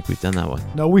 I think we've done that one.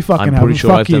 No, we fucking haven't. I'm pretty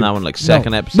sure Fuck I've you. done that one like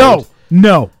second episode.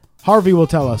 No. Harvey will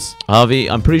tell us. Harvey,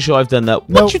 I'm pretty sure I've done that.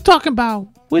 No. What you talking about,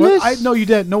 Willis? No, you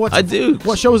did. No, I do.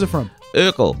 What show is it from?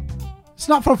 Urkel. It's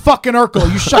not from fucking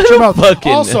Urkel. You shut your mouth.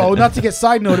 Fucking. Also, not to get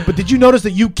side noted, but did you notice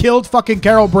that you killed fucking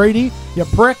Carol Brady, you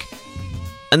prick?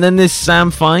 And then there's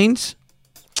Sam Fiennes.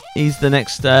 He's the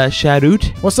next shout-out.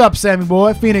 What's up, Sammy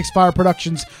boy? Phoenix Fire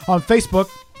Productions on Facebook.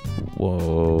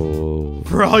 Whoa.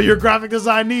 For all your graphic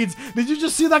design needs. Did you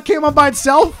just see that came on by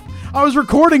itself? I was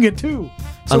recording it too.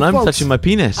 So and I'm folks, touching my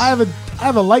penis. I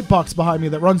have a light box behind me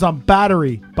that runs on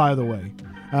battery, by the way.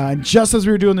 And just as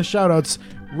we were doing the shout-outs,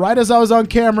 right as I was on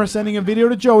camera sending a video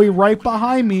to Joey, right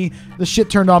behind me, the shit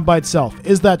turned on by itself.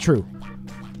 Is that true?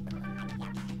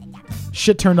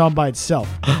 Shit turned on by itself.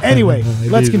 Anyway,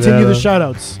 let's continue the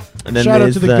shout-outs. Shout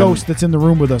out to the ghost that's in the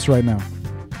room with us right now.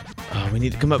 We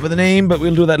need to come up with a name, but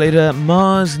we'll do that later.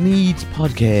 Mars Needs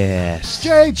Podcast.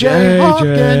 JJ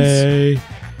Hopkins.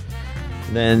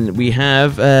 Then we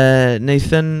have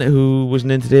Nathan, who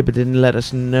wasn't in today but didn't let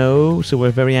us know, so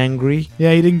we're very angry.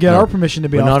 Yeah, he didn't get our permission to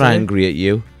be We're off not today. angry at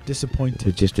you. Disappointed.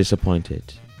 We're just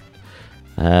disappointed.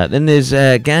 Then there's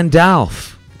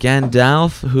Gandalf.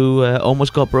 Gandalf, who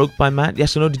almost got broke by Matt.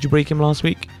 Yes or no? Did you break him last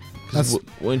week?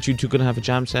 Weren't you two going to have a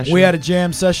jam session? We had a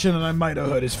jam session, and I might have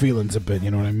hurt his feelings a bit,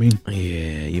 you know what I mean?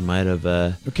 Yeah, you might have...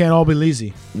 We can't all be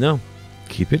lazy. No,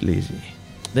 keep it lazy.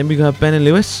 Then we got Ben and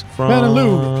Lewis from... Ben and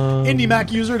Lube,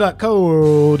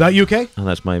 IndieMacUser.co.uk. Oh,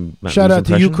 that's my Matt Shout Lewis out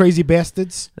to you impression. crazy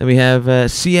bastards. Then we have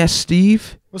CS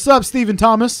Steve. What's up, Stephen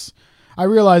Thomas? I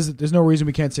realize that there's no reason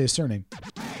we can't say his surname.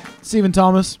 Stephen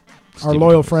Thomas, our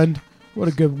loyal friend. What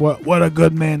a good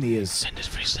man he is. Send us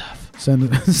free stuff.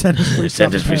 Send us free stuff.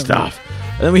 Send us free stuff.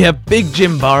 And then we have Big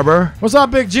Jim Barber. What's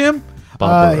up, Big Jim?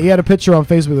 He had a picture on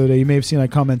Facebook the other day. You may have seen I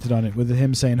commented on it with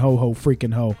him saying ho ho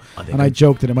freaking ho. And I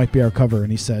joked that it might be our cover, and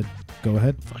he said, go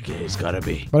ahead. Fuck yeah, it's gotta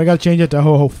be. But I gotta change it to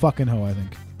ho ho fucking ho, I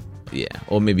think. Yeah,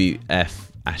 or maybe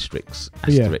F asterisk.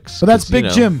 Yeah. But that's Big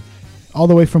Jim, all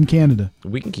the way from Canada.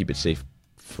 We can keep it safe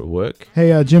for work.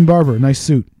 Hey, Jim Barber, nice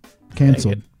suit.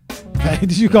 Cancelled.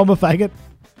 Did you call him a faggot?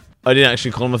 I didn't actually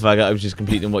call him a faggot. I was just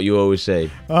completing what you always say.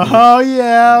 Oh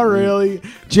yeah, really?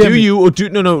 Jim. Do you or do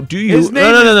no? Do you? His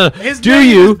name No. His do name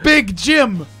you? is Big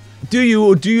Jim. Do you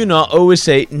or do you not always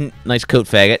say nice coat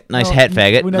faggot, nice hat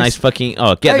faggot, nice fucking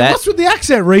get hey, that? What's with the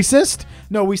accent, racist?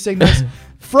 No, we say nice.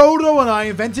 Frodo and I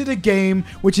invented a game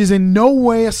which is in no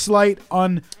way a slight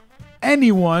on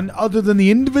anyone other than the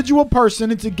individual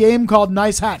person. It's a game called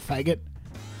Nice Hat Faggot.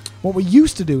 What we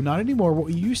used to do, not anymore, what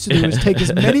we used to do is take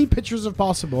as many pictures as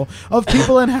possible of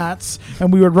people in hats,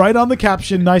 and we would write on the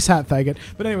caption, nice hat, faggot.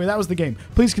 But anyway, that was the game.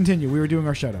 Please continue. We were doing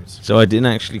our shoutouts. So I didn't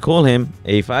actually call him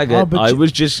a faggot. I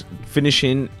was just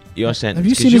finishing your sentence. Have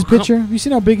you seen his picture? Have you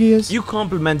seen how big he is? You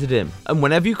complimented him. And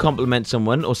whenever you compliment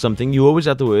someone or something, you always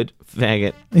have the word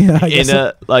faggot. Yeah, I guess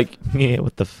yeah,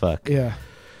 what the fuck? Yeah.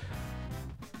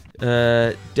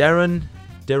 Darren,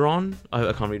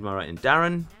 I can't read my writing.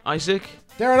 Darren Isaac.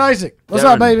 What's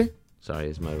up, baby? Sorry,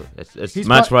 it's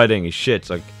Matt's writing is shit. It's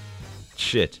like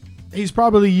shit. He's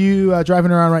probably you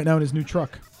driving around right now in his new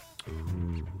truck.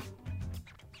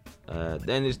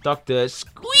 Then it's Dr.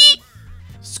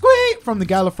 Squeak from the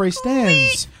Gallifrey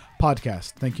Stands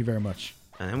podcast. Thank you very much.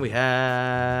 And then we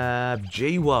have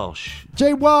Jay Walsh.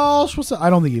 What's up? I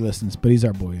don't think he listens, but he's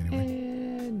our boy anyway.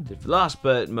 And last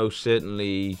but most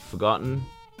certainly forgotten,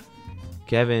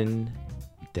 Kevin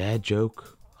Dad Joke.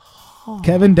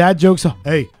 Kevin Dad Jokes.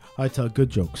 Hey, I tell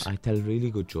good jokes. I tell really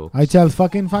good jokes. I tell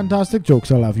fucking fantastic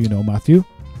jokes, I'll have you know, Matthew.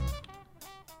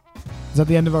 Is that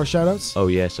the end of our shoutouts? Oh,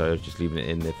 yeah, sorry, I was just leaving it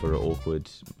in there for an awkward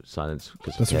silence.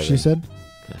 That's what she said?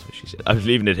 That's what she said. I was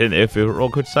leaving it in there for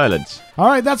awkward silence. All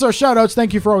right, that's our shoutouts.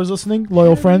 Thank you for always listening,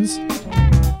 loyal friends. Just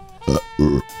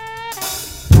gonna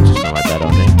write that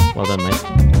on there. Well done, mate.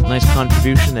 Nice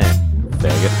contribution there,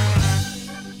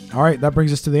 faggot. All right, that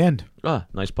brings us to the end. Ah,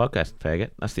 nice podcast,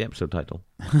 faggot. That's the episode title.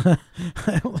 I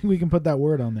don't think we can put that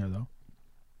word on there, though.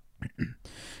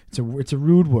 It's a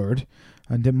rude word,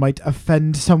 and it might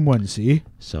offend someone, see?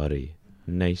 Sorry.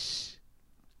 Nice.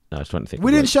 No, I was trying to think.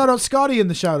 We didn't shout out Scotty in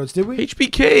the shoutouts, did we?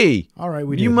 HBK. All right,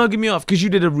 we did. You mugging me off because you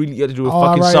had to do a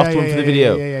fucking soft one for the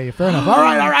video. Yeah, fair enough. All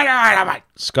right.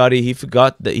 Scotty, he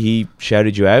forgot that he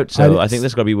shouted you out, so I think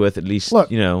that's got to be worth at least,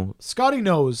 Scotty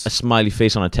knows. A smiley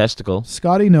face on a testicle.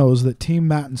 Scotty knows that Team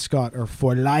Matt and Scott are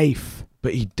for life.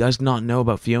 But he does not know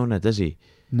about Fiona, does he?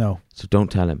 No. So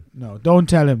don't tell him. No, don't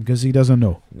tell him because he doesn't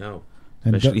know. No.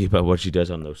 Especially about what she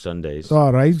does on those Sundays.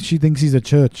 All right, she thinks he's a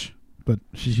church. But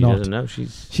she doesn't know.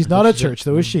 She's not a church,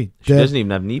 though, is she? She doesn't even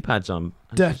have knee pads on.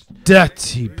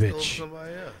 Dirty bitch.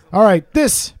 All right,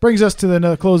 this brings us to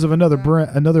the close of another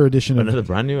edition of another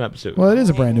brand new episode. Well, it is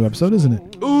a brand new episode, isn't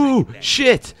it? Ooh,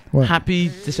 shit! What?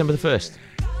 Happy December the 1st.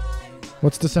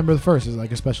 What's December the 1st? Is it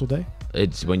like a special day?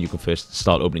 It's when you can first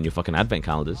start opening your fucking advent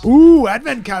calendars. Ooh,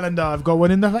 advent calendar! I've got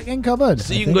one in the fucking cupboard.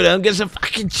 So you can go down and get some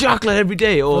fucking chocolate every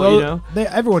day, or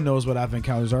everyone knows what advent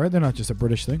calendars are. They're not just a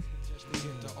British thing.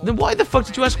 Then why the fuck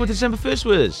did you ask what December 1st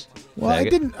was? Well, I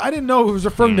didn't know it was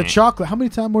referring to chocolate. How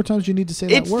many more times do you need to say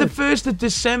that word? It's the 1st of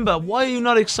December. Why are you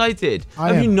not excited?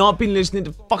 Have you not been listening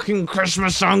to fucking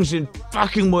Christmas songs in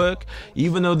fucking work?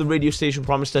 Even though the radio station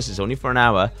promised us it's only for an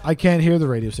hour. I can't hear the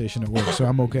radio station at work, so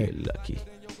I'm okay. You're lucky.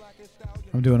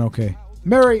 I'm doing okay.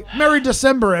 Merry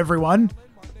December, everyone.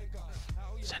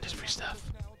 Send us free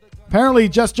stuff. Apparently,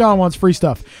 Just John wants free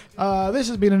stuff. This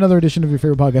has been another edition of your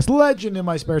favorite podcast, Legend in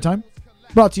My Spare Time.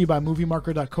 Brought to you by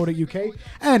moviemarker.co.uk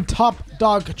and Top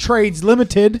Dog Trades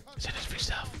Limited. Send us free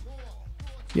stuff.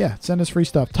 Yeah, send us free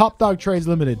stuff. Top Dog Trades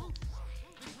Limited.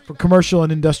 For commercial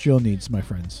and industrial needs, my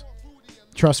friends.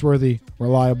 Trustworthy,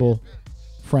 reliable,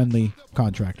 friendly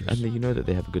contractors. And you know that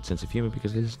they have a good sense of humor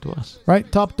because they listen to us.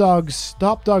 Right? Top Dog Trades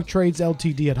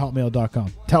Ltd at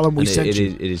hotmail.com. Tell them we sent you.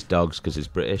 It is dogs because it's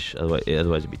British. Otherwise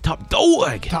it'd be Top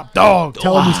Dog. Top Dog.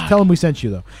 Tell them we sent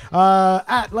you, though.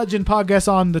 At Legend Podcast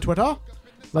on the Twitter.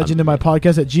 Legend in My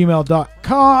Podcast at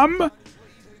gmail.com.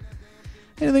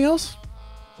 Anything else?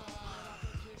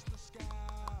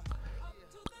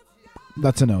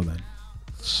 That's a no, then.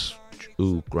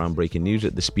 Ooh, groundbreaking news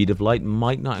at the speed of light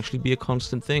might not actually be a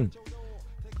constant thing.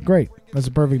 Great. That's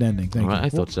a perfect ending. Thank you. I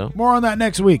thought so. More on that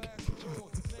next week.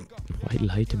 Why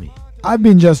lie to me? I've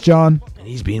been Just John. And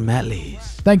he's been Matt Lees.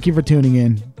 Thank you for tuning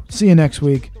in. See you next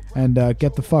week. And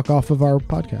get the fuck off of our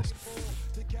podcast.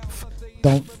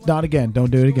 Not again.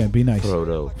 Don't do it again. Be nice.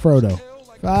 Frodo.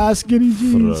 Skinny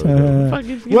jeans.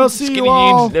 We'll see you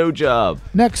all jeans, no job.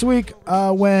 Next week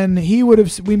when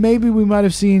we might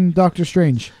have seen Doctor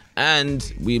Strange.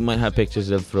 And we might have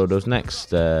pictures of Frodo's next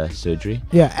surgery.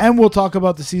 Yeah, and we'll talk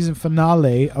about the season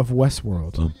finale of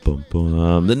Westworld.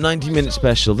 The 90-minute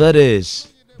special, that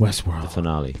is Westworld. The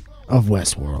finale of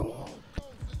Westworld.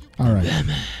 All right.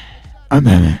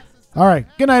 All right.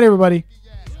 Good night, everybody.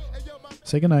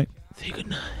 Say good night. Say good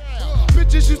night.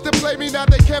 Bitches used to play me, now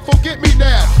they can't forget me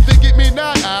now. They get me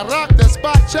now, I rock the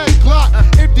spot, check clock.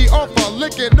 Empty offer,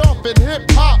 licking off in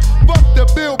hip-hop. Fuck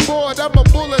the billboard, I'm a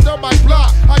bullet on my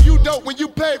block. How you dope when you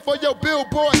pay for your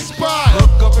billboard spot?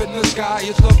 Look up in the sky,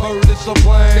 it's the bird, it's a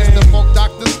plane. It's the funk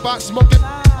doctor spot, smoking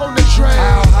on the train.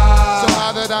 How high? So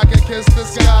high that I can kiss the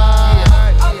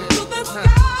sky. Up to the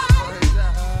sky.